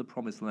take you to the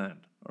promised land,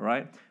 all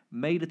right?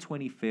 May the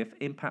 25th,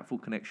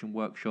 Impactful Connection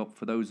Workshop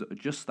for those that are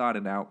just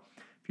starting out.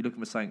 If you're looking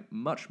for something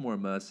much more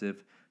immersive,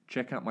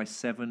 check out my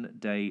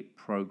 7-day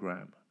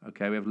program,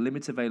 okay? We have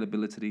limited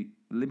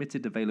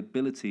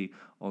availability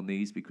on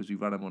these because we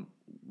run them on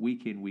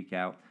week in, week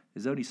out.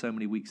 There's only so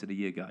many weeks in a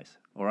year, guys,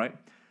 all right?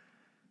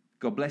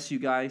 God bless you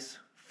guys.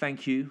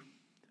 Thank you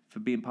for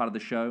being part of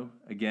the show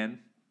again.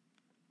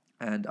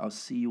 And I'll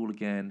see you all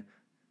again.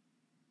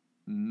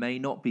 May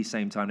not be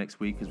same time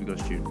next week because we've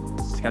got a student.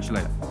 Catch you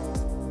later.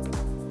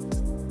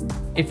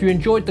 If you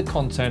enjoyed the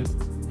content,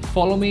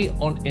 follow me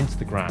on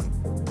Instagram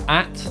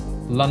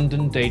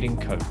 @London Dating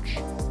Coach.